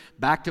Egypt,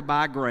 back to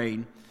buy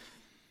grain.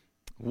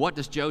 What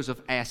does Joseph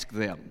ask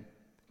them?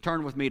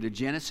 Turn with me to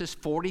Genesis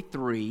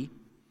 43.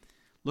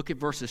 Look at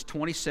verses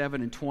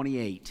 27 and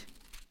 28.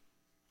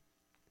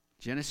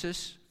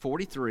 Genesis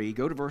 43,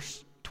 go to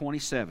verse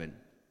 27.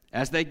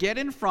 As they get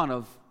in front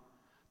of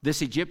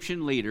this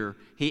Egyptian leader,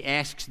 he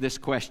asks this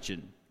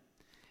question.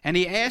 And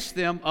he asked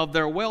them of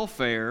their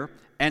welfare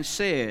and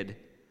said,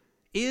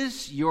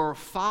 Is your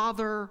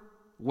father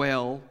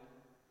well,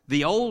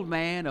 the old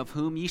man of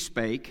whom ye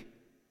spake?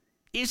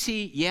 Is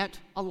he yet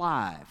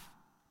alive?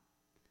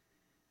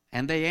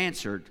 And they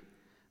answered,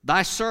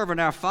 Thy servant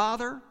our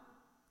father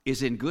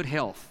is in good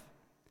health.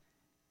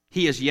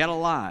 He is yet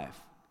alive.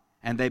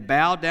 And they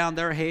bowed down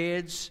their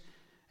heads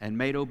and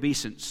made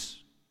obeisance.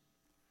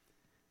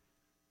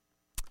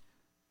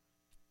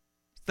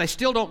 They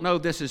still don't know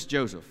this is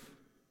Joseph.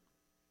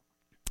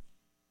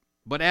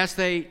 But as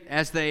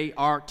they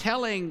are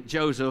telling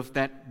Joseph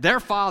that their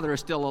father is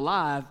still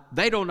alive,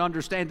 they don't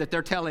understand that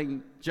they're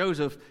telling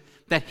Joseph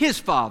that his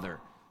father,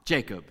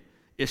 Jacob,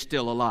 is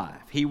still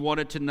alive. He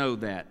wanted to know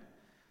that.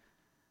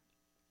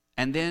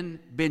 And then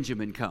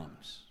Benjamin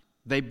comes.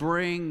 They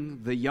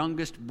bring the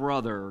youngest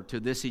brother to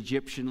this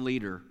Egyptian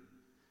leader.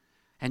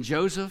 And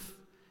Joseph,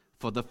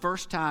 for the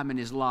first time in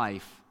his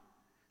life,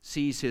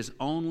 sees his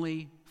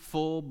only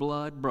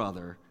full-blood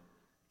brother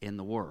in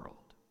the world.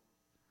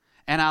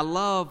 And I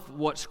love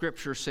what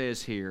Scripture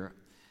says here.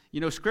 You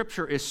know,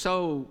 Scripture is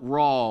so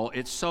raw,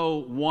 it's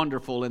so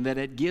wonderful in that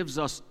it gives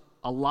us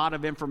a lot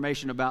of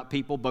information about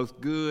people,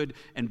 both good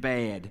and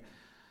bad.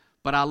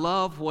 But I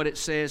love what it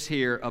says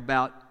here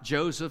about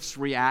Joseph's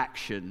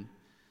reaction.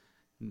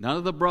 None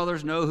of the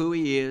brothers know who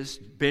he is.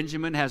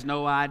 Benjamin has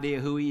no idea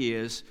who he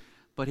is.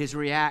 But his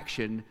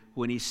reaction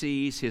when he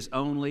sees his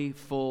only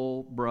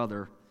full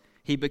brother,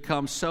 he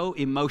becomes so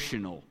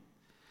emotional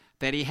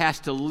that he has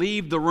to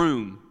leave the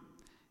room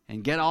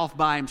and get off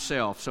by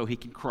himself so he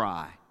can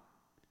cry,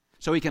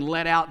 so he can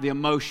let out the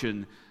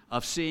emotion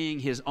of seeing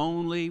his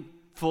only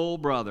full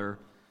brother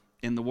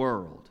in the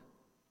world.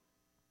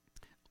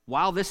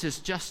 While this is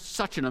just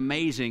such an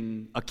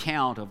amazing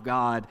account of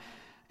God,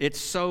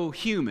 it's so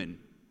human.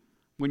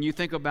 When you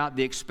think about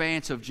the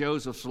expanse of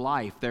Joseph's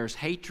life, there's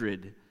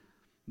hatred,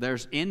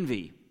 there's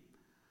envy,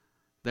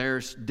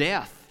 there's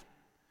death.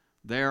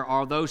 There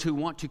are those who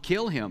want to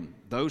kill him,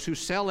 those who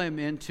sell him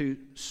into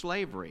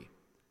slavery.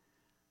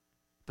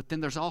 But then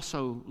there's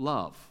also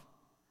love.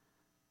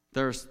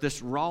 There's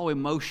this raw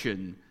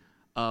emotion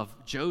of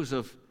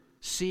Joseph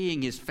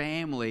seeing his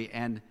family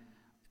and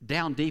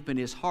down deep in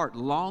his heart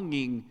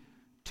longing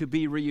to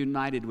be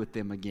reunited with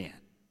them again,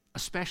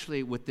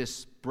 especially with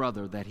this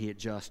brother that he had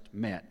just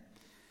met.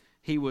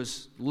 He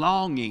was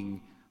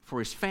longing for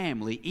his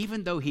family,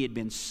 even though he had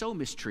been so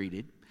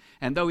mistreated,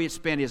 and though he had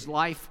spent his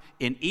life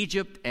in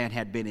Egypt and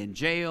had been in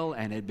jail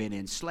and had been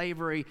in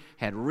slavery,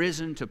 had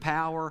risen to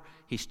power,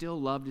 he still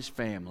loved his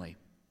family.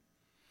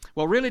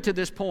 Well, really to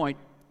this point,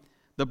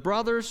 the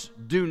brothers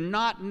do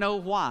not know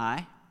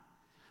why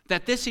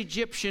that this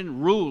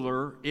Egyptian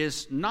ruler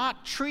is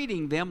not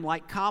treating them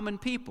like common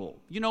people.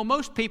 You know,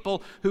 most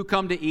people who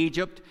come to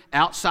Egypt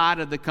outside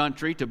of the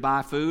country to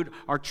buy food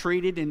are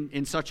treated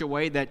in such a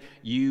way that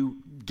you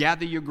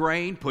gather your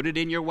grain, put it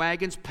in your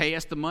wagons, pay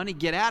us the money,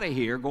 get out of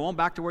here, go on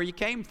back to where you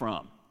came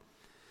from.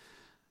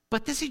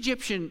 But this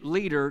Egyptian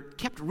leader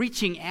kept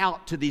reaching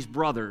out to these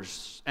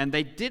brothers, and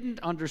they didn't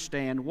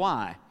understand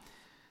why.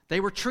 They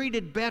were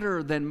treated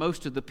better than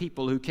most of the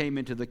people who came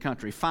into the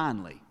country.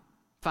 Finally,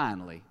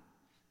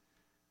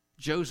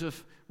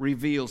 Joseph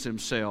reveals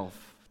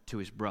himself to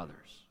his brothers.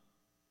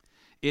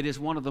 It is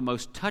one of the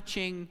most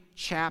touching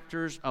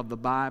chapters of the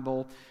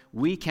Bible.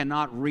 We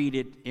cannot read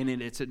it in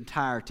its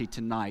entirety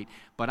tonight,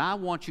 but I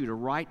want you to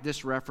write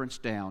this reference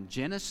down,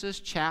 Genesis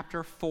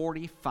chapter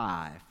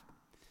 45.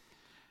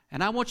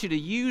 And I want you to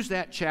use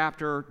that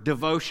chapter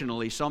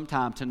devotionally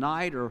sometime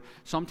tonight or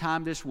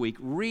sometime this week.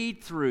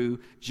 Read through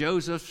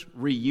Joseph's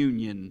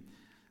reunion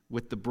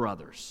with the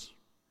brothers.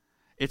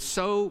 It's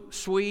so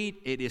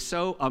sweet. It is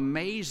so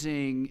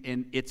amazing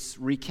in its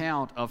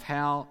recount of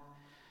how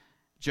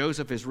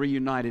Joseph is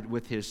reunited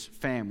with his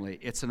family.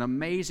 It's an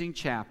amazing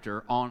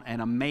chapter on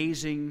an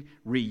amazing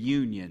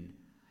reunion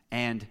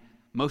and,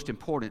 most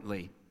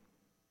importantly,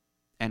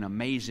 an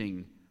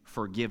amazing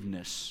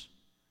forgiveness.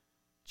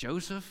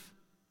 Joseph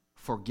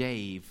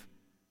forgave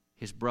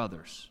his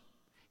brothers.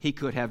 He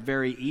could have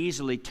very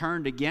easily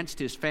turned against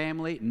his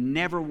family,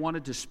 never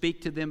wanted to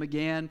speak to them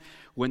again.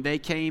 When they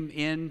came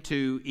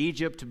into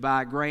Egypt to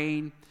buy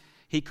grain,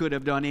 he could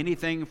have done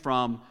anything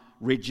from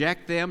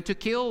reject them to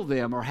kill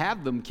them or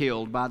have them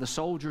killed by the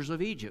soldiers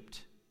of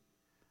Egypt.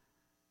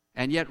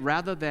 And yet,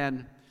 rather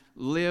than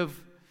live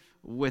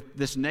with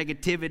this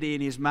negativity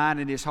in his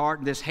mind and his heart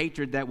and this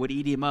hatred that would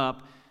eat him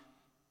up,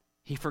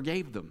 he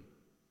forgave them.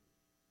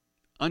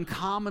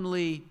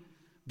 uncommonly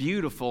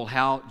beautiful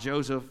how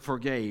Joseph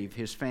forgave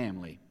his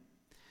family.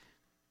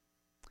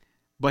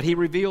 But he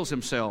reveals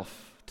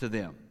himself to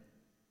them.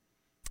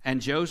 And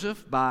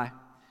Joseph, by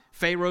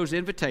Pharaoh's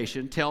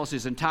invitation, tells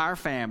his entire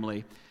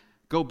family,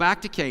 go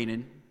back to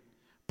Canaan,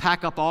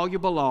 pack up all your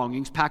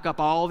belongings, pack up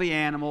all the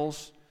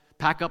animals,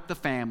 pack up the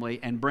family,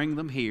 and bring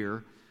them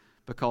here,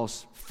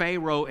 because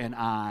Pharaoh and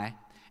I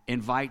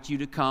invite you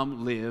to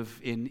come live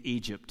in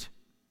Egypt.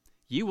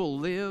 You will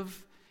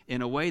live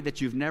in a way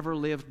that you've never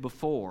lived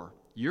before.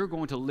 You're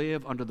going to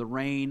live under the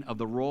reign of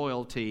the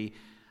royalty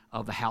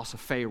of the house of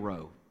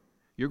Pharaoh.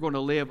 You're going to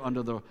live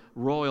under the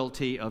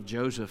royalty of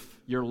Joseph.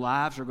 Your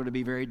lives are going to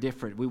be very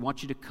different. We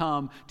want you to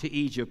come to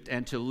Egypt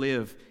and to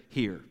live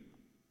here.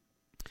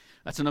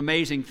 That's an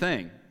amazing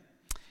thing.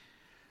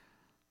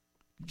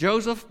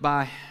 Joseph,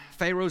 by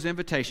Pharaoh's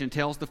invitation,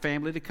 tells the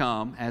family to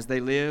come as they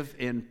live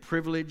in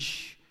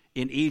privilege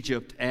in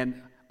Egypt.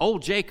 And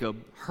old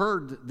Jacob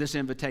heard this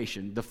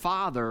invitation. The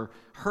father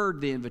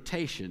heard the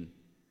invitation.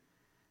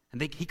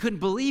 And he couldn't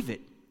believe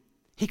it.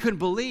 He couldn't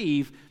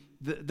believe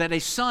that a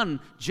son,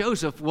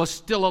 Joseph, was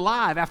still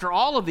alive after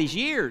all of these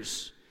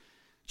years.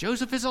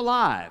 Joseph is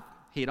alive.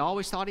 He had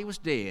always thought he was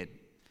dead.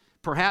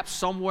 Perhaps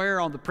somewhere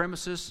on the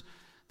premises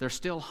there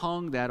still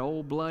hung that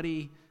old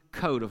bloody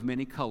coat of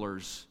many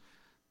colors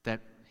that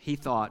he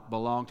thought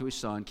belonged to his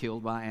son,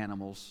 killed by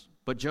animals.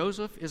 But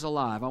Joseph is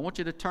alive. I want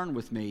you to turn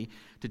with me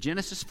to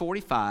Genesis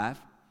 45,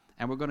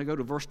 and we're going to go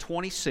to verse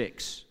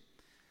 26.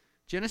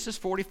 Genesis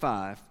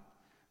 45,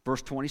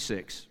 verse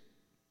 26.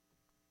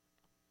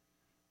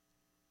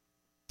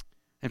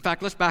 In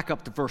fact, let's back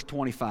up to verse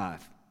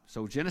 25.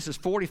 So Genesis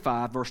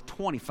 45, verse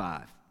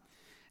 25.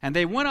 And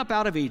they went up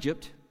out of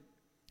Egypt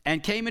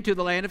and came into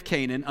the land of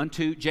Canaan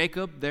unto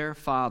Jacob their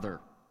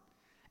father,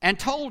 and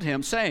told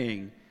him,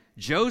 saying,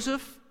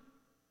 Joseph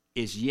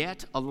is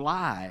yet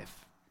alive,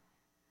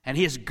 and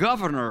he is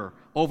governor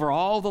over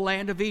all the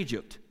land of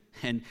Egypt.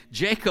 And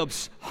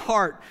Jacob's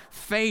heart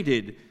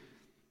fainted,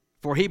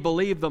 for he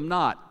believed them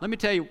not. Let me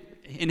tell you,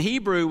 in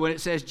Hebrew, when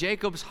it says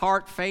Jacob's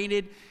heart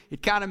fainted,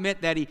 it kind of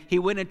meant that he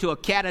went into a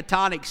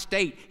catatonic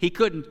state. He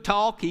couldn't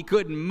talk. He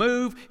couldn't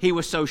move. He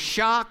was so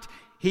shocked.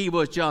 He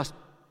was just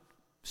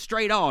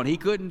straight on. He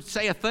couldn't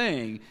say a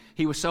thing.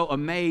 He was so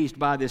amazed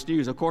by this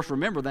news. Of course,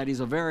 remember that he's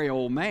a very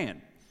old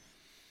man.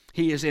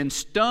 He is in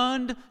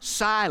stunned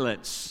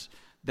silence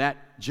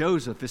that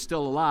Joseph is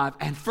still alive,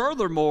 and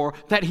furthermore,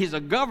 that he's a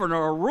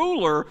governor, a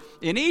ruler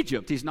in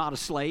Egypt. He's not a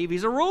slave.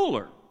 He's a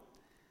ruler.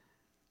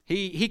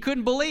 He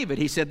couldn't believe it.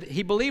 He said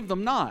he believed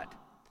them not.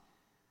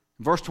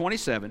 Verse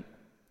 27,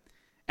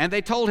 and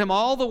they told him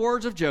all the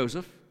words of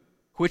Joseph,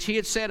 which he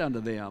had said unto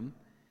them.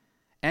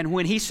 And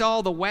when he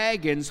saw the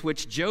wagons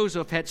which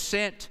Joseph had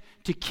sent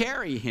to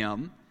carry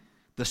him,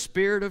 the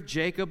spirit of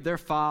Jacob their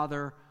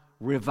father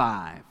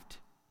revived.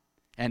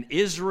 And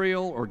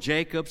Israel, or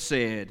Jacob,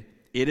 said,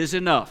 it is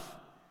enough.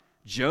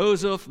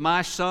 Joseph,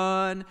 my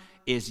son,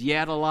 is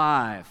yet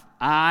alive.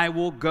 I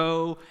will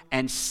go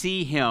and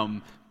see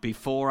him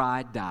before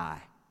I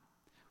die.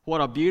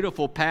 What a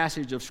beautiful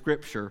passage of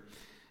Scripture.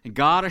 And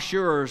God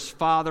assures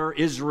Father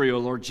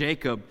Israel, or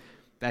Jacob,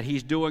 that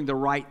he's doing the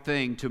right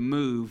thing to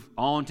move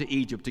on to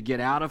Egypt, to get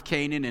out of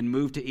Canaan and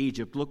move to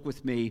Egypt. Look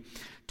with me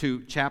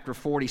to chapter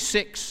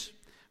 46,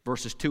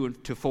 verses 2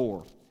 and to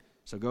 4.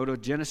 So go to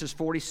Genesis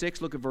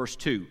 46, look at verse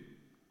 2.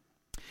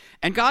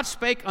 And God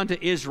spake unto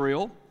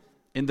Israel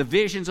in the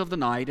visions of the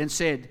night, and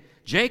said,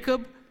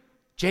 Jacob,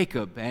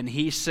 Jacob. And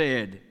he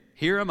said,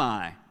 Here am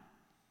I.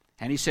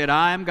 And he said,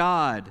 I am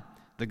God,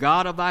 the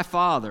God of thy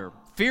father.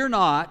 Fear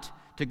not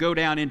to go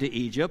down into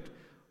Egypt,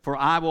 for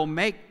I will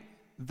make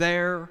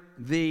there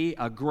thee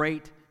a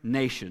great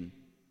nation.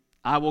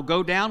 I will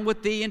go down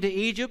with thee into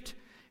Egypt,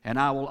 and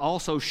I will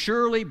also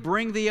surely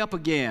bring thee up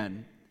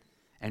again.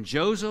 And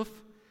Joseph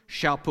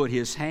shall put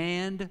his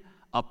hand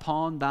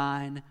upon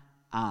thine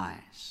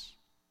eyes.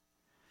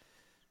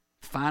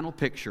 Final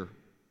picture.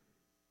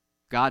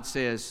 God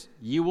says,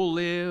 you will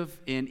live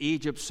in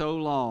Egypt so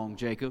long,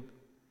 Jacob,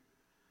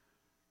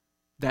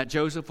 that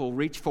Joseph will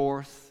reach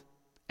forth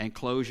and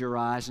close your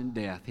eyes in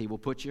death. He will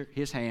put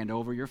his hand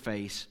over your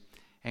face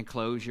and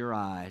close your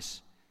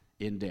eyes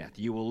in death.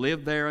 You will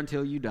live there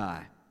until you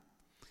die.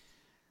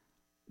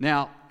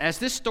 Now, as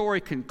this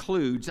story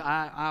concludes,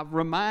 I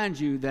remind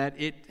you that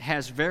it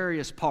has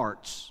various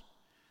parts.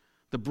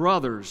 The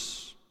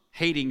brothers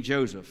hating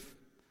Joseph,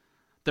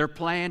 their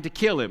plan to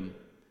kill him,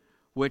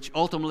 which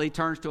ultimately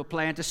turns to a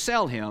plan to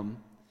sell him,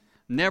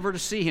 never to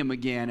see him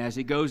again as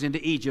he goes into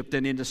Egypt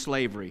and into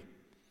slavery.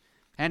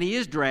 And he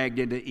is dragged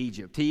into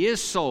Egypt. He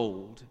is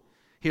sold.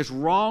 He is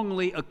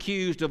wrongly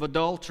accused of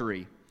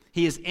adultery.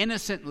 He is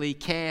innocently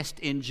cast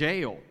in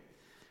jail.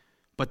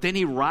 But then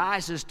he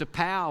rises to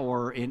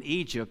power in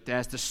Egypt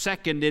as the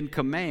second in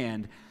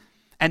command.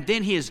 And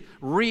then he is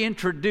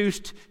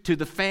reintroduced to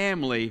the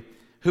family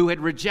who had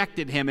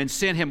rejected him and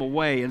sent him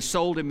away and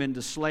sold him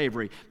into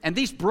slavery. And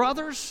these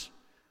brothers,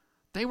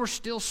 they were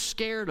still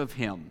scared of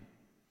him.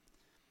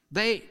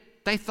 They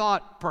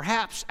thought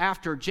perhaps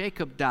after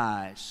Jacob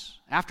dies,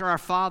 after our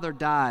father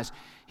dies,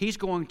 he's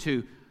going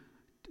to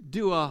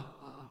do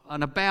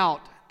an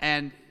about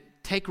and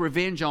take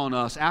revenge on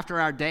us after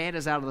our dad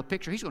is out of the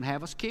picture. He's going to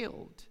have us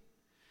killed.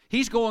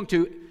 He's going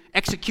to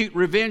execute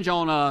revenge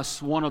on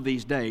us one of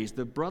these days.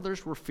 The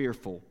brothers were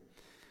fearful.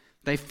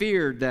 They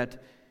feared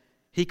that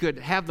he could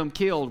have them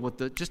killed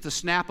with just the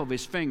snap of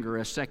his finger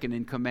as second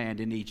in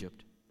command in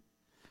Egypt.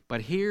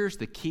 But here's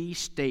the key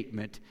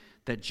statement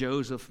that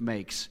Joseph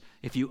makes.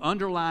 If you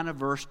underline a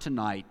verse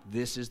tonight,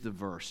 this is the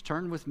verse.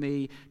 Turn with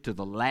me to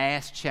the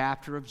last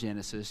chapter of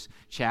Genesis,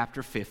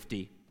 chapter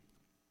 50.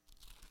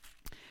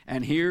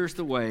 And here's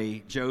the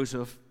way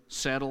Joseph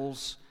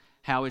settles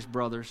how his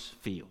brothers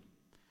feel.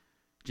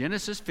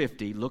 Genesis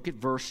 50, look at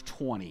verse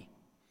 20.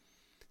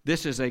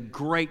 This is a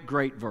great,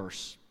 great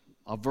verse,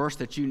 a verse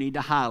that you need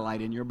to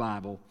highlight in your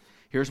Bible.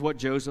 Here's what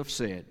Joseph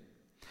said.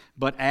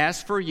 But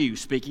as for you,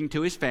 speaking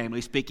to his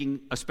family,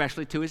 speaking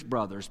especially to his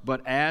brothers,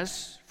 but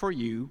as for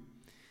you,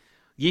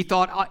 ye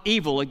thought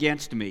evil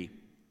against me,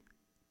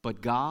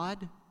 but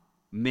God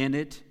meant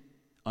it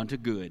unto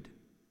good,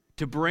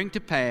 to bring to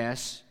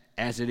pass,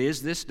 as it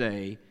is this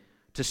day,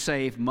 to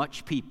save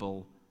much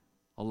people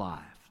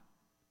alive.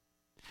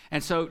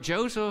 And so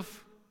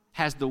Joseph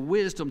has the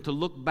wisdom to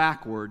look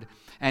backward,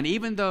 and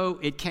even though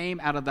it came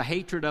out of the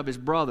hatred of his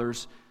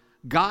brothers,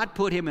 God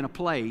put him in a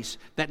place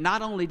that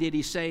not only did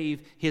he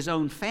save his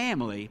own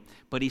family,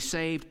 but he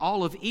saved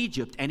all of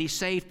Egypt, and he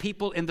saved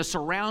people in the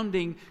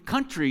surrounding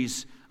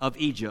countries of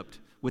Egypt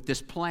with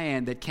this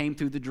plan that came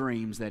through the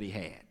dreams that he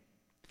had.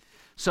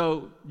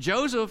 So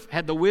Joseph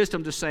had the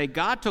wisdom to say,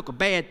 God took a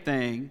bad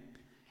thing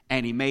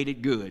and he made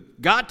it good.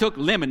 God took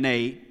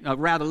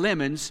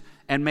lemons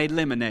and made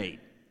lemonade.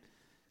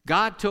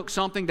 God took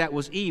something that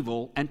was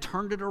evil and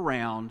turned it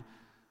around,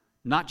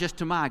 not just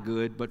to my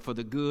good, but for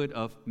the good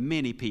of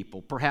many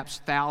people,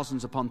 perhaps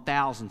thousands upon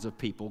thousands of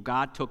people.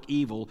 God took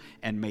evil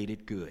and made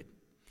it good.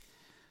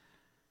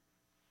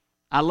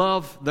 I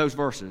love those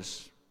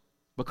verses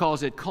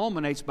because it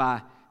culminates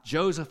by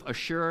Joseph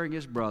assuring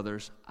his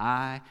brothers,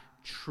 I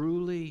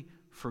truly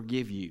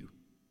forgive you.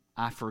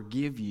 I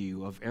forgive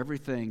you of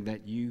everything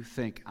that you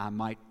think I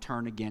might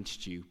turn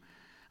against you.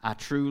 I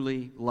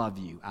truly love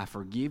you. I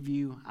forgive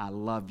you, I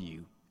love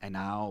you, and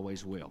I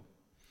always will.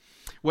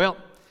 Well,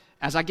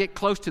 as I get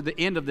close to the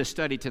end of this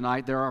study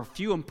tonight, there are a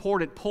few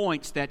important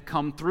points that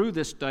come through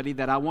this study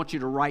that I want you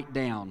to write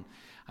down.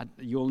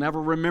 You'll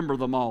never remember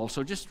them all,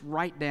 so just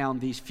write down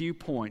these few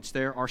points.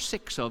 There are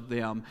 6 of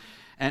them.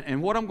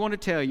 And what I'm going to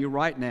tell you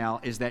right now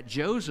is that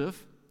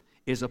Joseph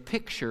is a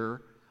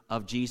picture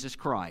of Jesus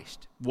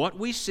Christ. What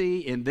we see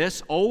in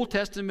this Old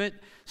Testament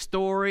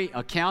story,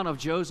 account of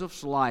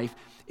Joseph's life,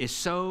 is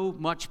so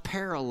much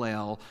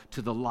parallel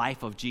to the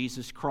life of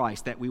Jesus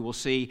Christ that we will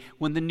see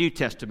when the New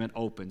Testament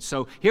opens.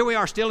 So here we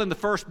are still in the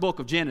first book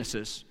of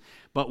Genesis,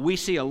 but we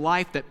see a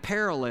life that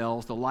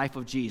parallels the life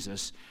of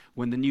Jesus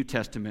when the New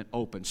Testament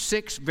opens.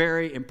 6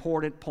 very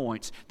important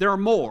points. There are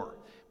more,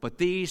 but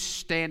these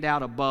stand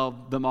out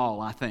above them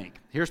all, I think.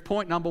 Here's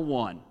point number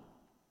 1.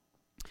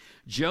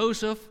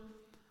 Joseph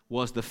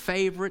was the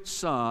favorite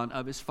son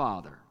of his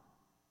father.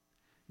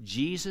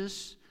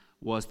 Jesus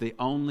was the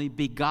only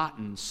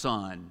begotten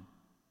son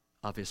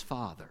of his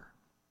father.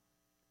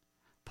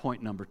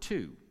 Point number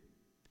 2.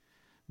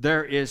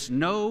 There is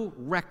no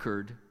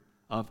record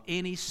of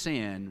any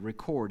sin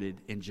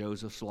recorded in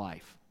Joseph's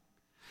life.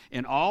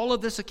 In all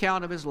of this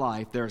account of his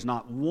life, there's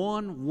not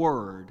one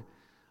word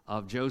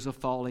of Joseph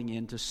falling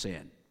into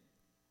sin.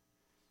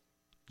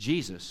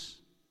 Jesus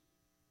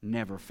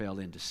never fell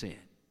into sin.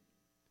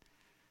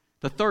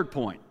 The third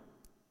point,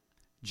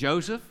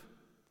 Joseph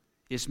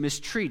is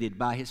mistreated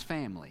by his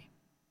family.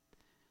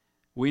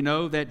 We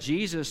know that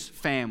Jesus'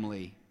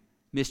 family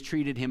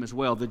mistreated him as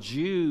well. The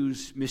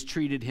Jews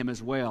mistreated him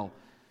as well.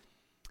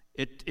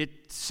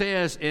 It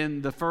says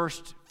in the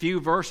first few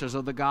verses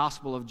of the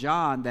Gospel of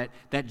John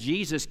that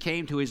Jesus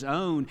came to his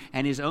own,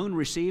 and his own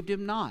received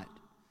him not.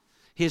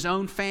 His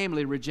own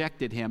family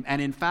rejected him. And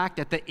in fact,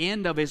 at the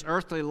end of his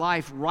earthly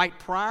life, right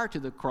prior to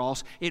the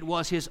cross, it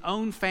was his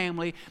own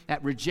family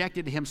that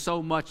rejected him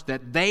so much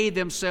that they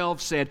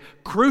themselves said,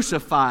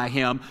 "Crucify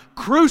him,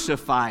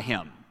 crucify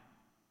him."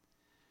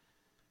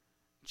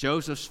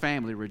 Joseph's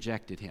family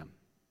rejected him.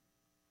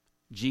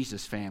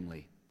 Jesus'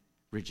 family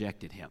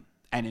rejected him.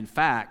 And in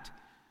fact,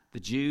 the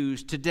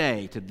Jews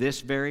today, to this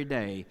very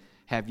day,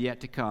 have yet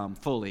to come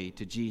fully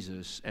to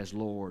Jesus as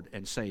Lord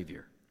and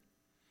Savior.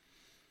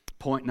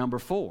 Point number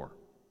 4.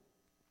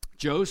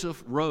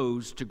 Joseph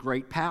rose to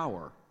great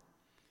power.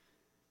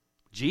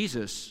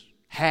 Jesus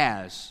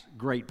has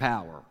great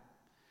power.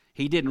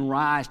 He didn't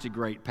rise to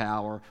great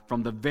power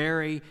from the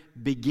very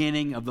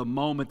beginning of the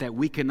moment that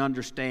we can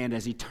understand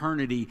as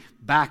eternity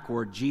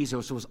backward.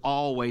 Jesus was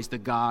always the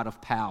God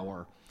of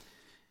power.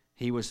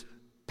 He was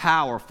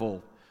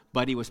powerful,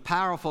 but he was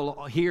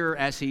powerful here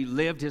as he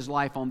lived his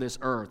life on this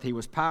earth. He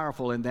was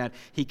powerful in that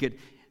he could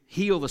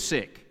heal the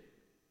sick.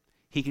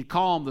 He could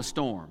calm the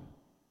storm.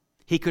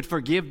 He could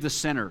forgive the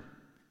sinner.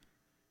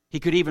 He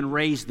could even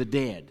raise the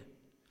dead.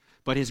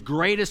 But his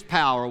greatest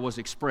power was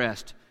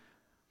expressed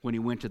when he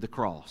went to the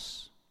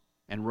cross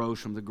and rose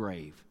from the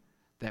grave.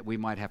 that we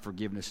might have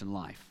forgiveness in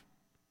life.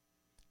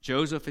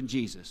 Joseph and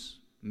Jesus,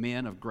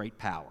 men of great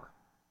power.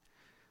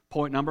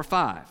 Point number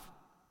 5.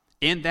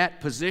 In that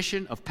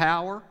position of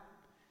power,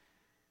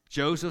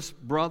 Joseph's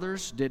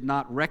brothers did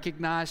not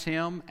recognize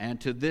him,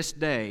 and to this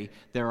day,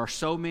 there are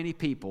so many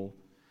people,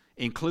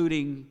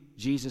 including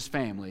Jesus'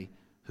 family,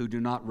 who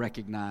do not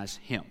recognize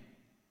him.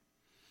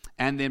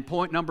 And then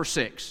point number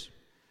 6,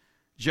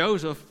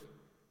 Joseph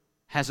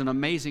has an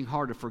amazing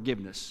heart of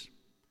forgiveness.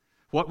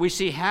 What we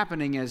see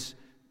happening as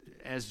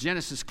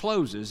Genesis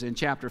closes in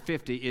chapter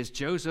 50 is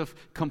Joseph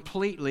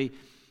completely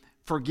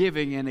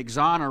forgiving and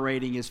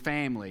exonerating his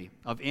family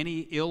of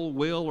any ill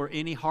will or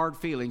any hard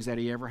feelings that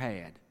he ever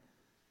had.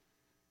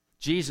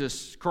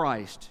 Jesus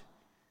Christ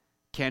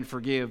can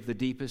forgive the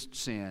deepest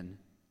sin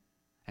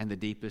and the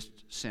deepest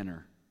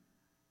sinner.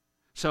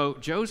 So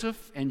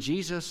Joseph and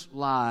Jesus'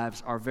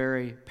 lives are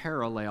very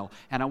parallel,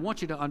 and I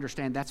want you to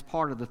understand that's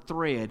part of the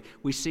thread.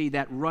 We see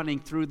that running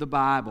through the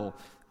Bible.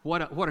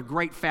 What a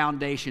great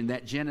foundation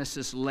that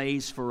Genesis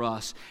lays for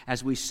us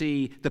as we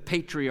see the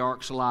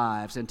patriarchs'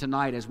 lives. And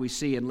tonight, as we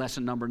see in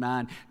lesson number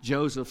 9,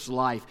 Joseph's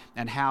life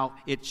and how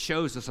it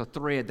shows us a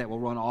thread that will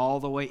run all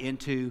the way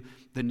into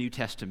the New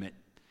Testament.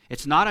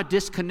 It's not a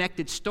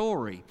disconnected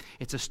story.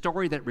 It's a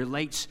story that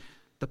relates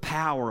the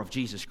power of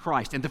Jesus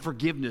Christ and the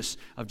forgiveness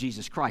of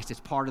Jesus Christ. It's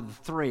part of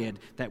the thread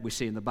that we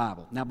see in the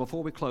Bible. Now,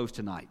 before we close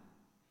tonight,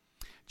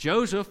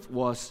 Joseph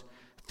was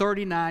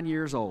 39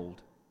 years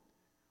old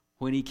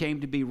when he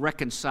came to be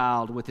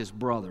reconciled with his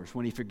brothers,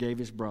 when he forgave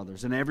his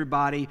brothers. And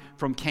everybody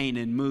from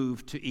Canaan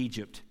moved to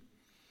Egypt.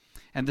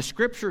 And the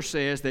Scripture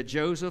says that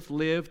Joseph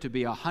lived to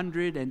be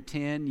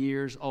 110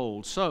 years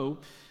old. So,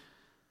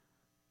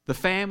 the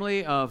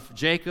family of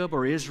Jacob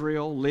or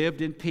Israel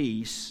lived in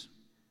peace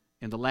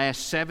in the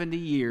last 70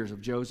 years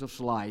of Joseph's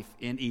life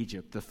in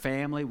Egypt. The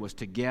family was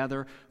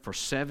together for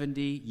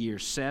 70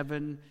 years,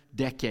 7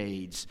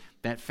 decades.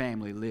 That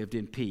family lived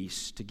in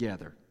peace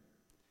together.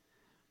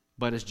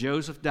 But as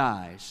Joseph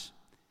dies,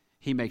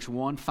 he makes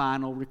one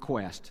final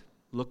request.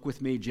 Look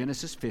with me,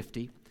 Genesis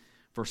 50,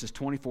 verses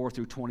 24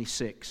 through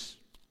 26.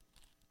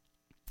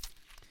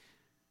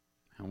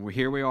 And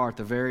here we are at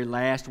the very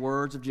last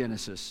words of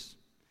Genesis.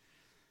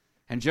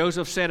 And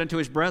Joseph said unto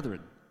his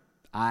brethren,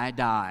 I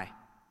die,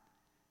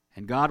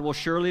 and God will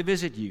surely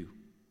visit you,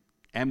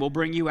 and will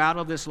bring you out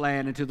of this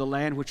land into the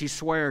land which he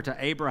sware to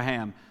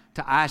Abraham,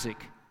 to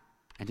Isaac,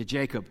 and to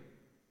Jacob.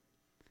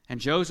 And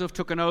Joseph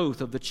took an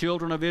oath of the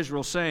children of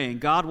Israel, saying,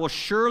 God will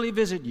surely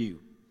visit you,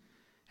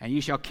 and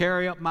ye shall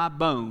carry up my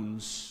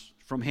bones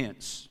from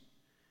hence.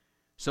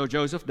 So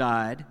Joseph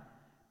died,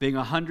 being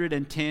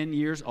 110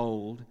 years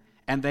old,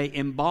 and they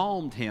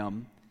embalmed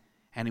him,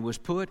 and he was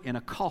put in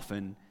a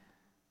coffin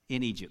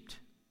in Egypt.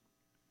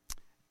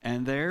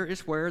 And there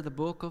is where the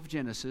book of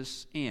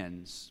Genesis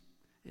ends.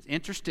 It's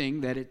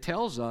interesting that it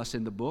tells us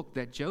in the book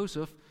that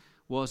Joseph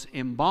was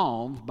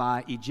embalmed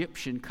by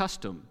Egyptian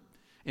custom.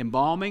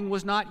 Embalming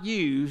was not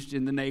used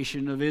in the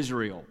nation of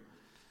Israel,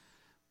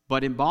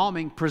 but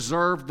embalming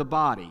preserved the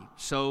body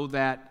so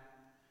that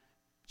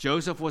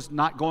Joseph was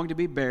not going to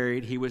be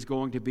buried. He was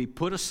going to be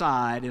put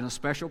aside in a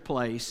special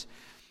place.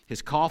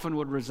 His coffin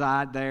would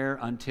reside there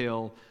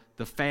until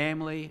the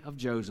family of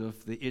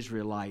Joseph, the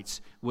Israelites,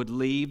 would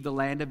leave the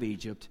land of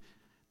Egypt.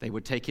 They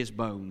would take his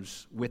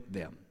bones with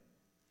them.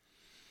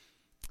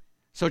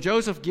 So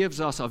Joseph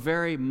gives us a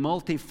very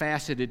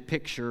multifaceted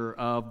picture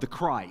of the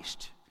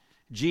Christ,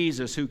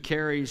 Jesus, who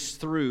carries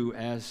through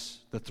as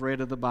the thread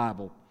of the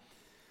Bible.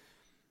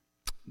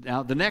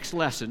 Now, the next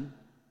lesson,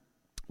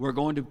 we're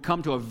going to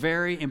come to a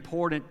very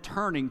important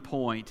turning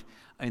point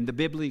in the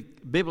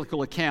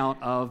biblical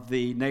account of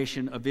the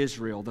nation of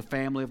Israel, the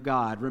family of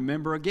God.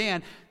 Remember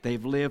again,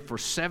 they've lived for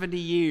 70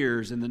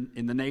 years in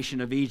the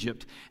nation of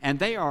Egypt, and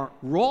they are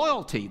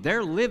royalty.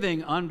 They're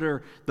living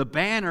under the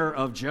banner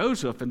of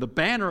Joseph and the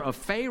banner of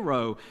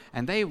Pharaoh,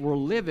 and they were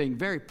living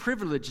very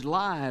privileged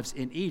lives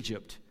in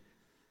Egypt.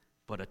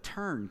 But a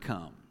turn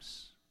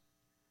comes,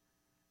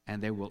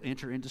 and they will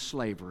enter into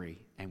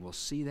slavery, and we'll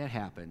see that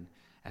happen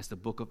as the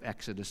book of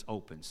Exodus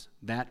opens.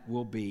 That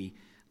will be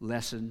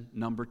lesson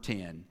number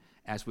 10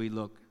 as we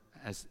look,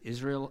 as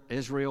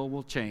Israel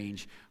will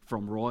change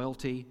from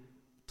royalty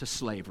to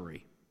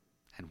slavery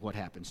and what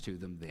happens to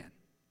them then.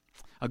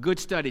 A good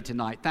study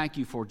tonight. Thank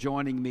you for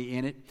joining me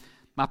in it.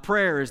 My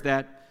prayer is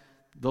that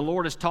the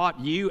Lord has taught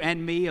you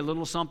and me a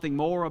little something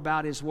more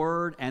about His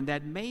Word, and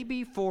that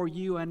maybe for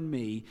you and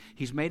me,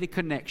 He's made a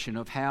connection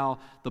of how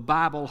the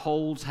Bible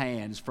holds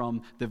hands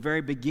from the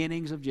very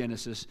beginnings of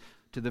Genesis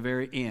to the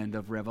very end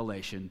of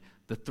Revelation,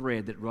 the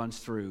thread that runs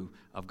through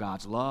of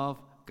God's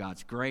love,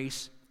 God's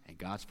grace, and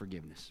God's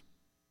forgiveness.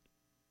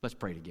 Let's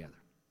pray together.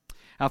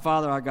 Our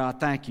Father, our God,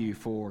 thank you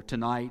for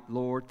tonight,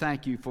 Lord.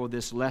 Thank you for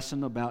this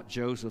lesson about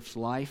Joseph's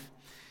life.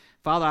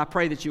 Father, I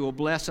pray that you will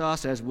bless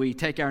us as we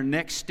take our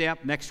next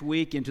step next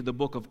week into the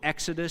book of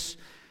Exodus.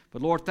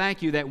 But Lord,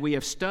 thank you that we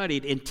have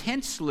studied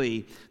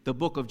intensely the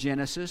book of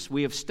Genesis.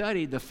 We have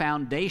studied the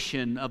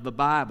foundation of the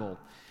Bible.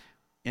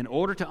 In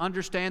order to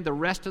understand the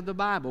rest of the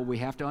Bible, we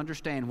have to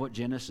understand what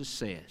Genesis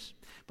says.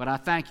 But I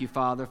thank you,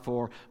 Father,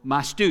 for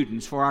my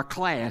students, for our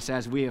class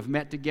as we have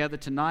met together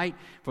tonight,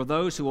 for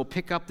those who will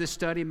pick up this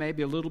study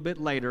maybe a little bit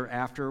later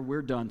after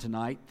we're done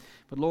tonight.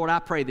 But Lord, I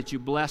pray that you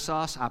bless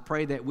us. I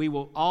pray that we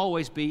will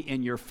always be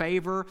in your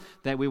favor,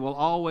 that we will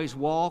always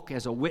walk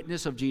as a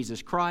witness of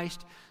Jesus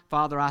Christ.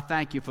 Father, I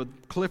thank you for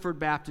Clifford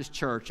Baptist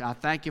Church. I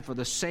thank you for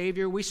the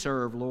Savior we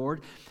serve,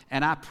 Lord.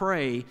 And I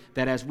pray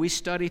that as we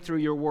study through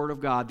your Word of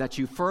God, that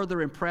you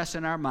further impress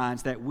in our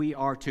minds that we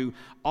are to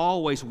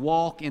always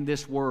walk in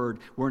this Word.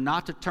 We're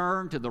not to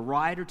turn to the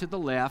right or to the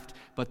left,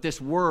 but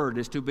this Word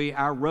is to be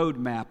our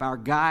roadmap, our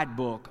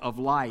guidebook of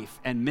life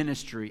and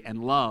ministry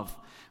and love.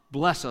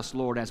 Bless us,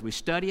 Lord, as we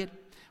study it.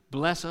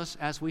 Bless us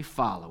as we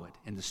follow it.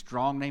 In the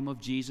strong name of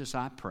Jesus,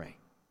 I pray.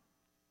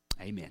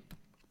 Amen.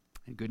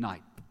 And good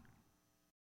night.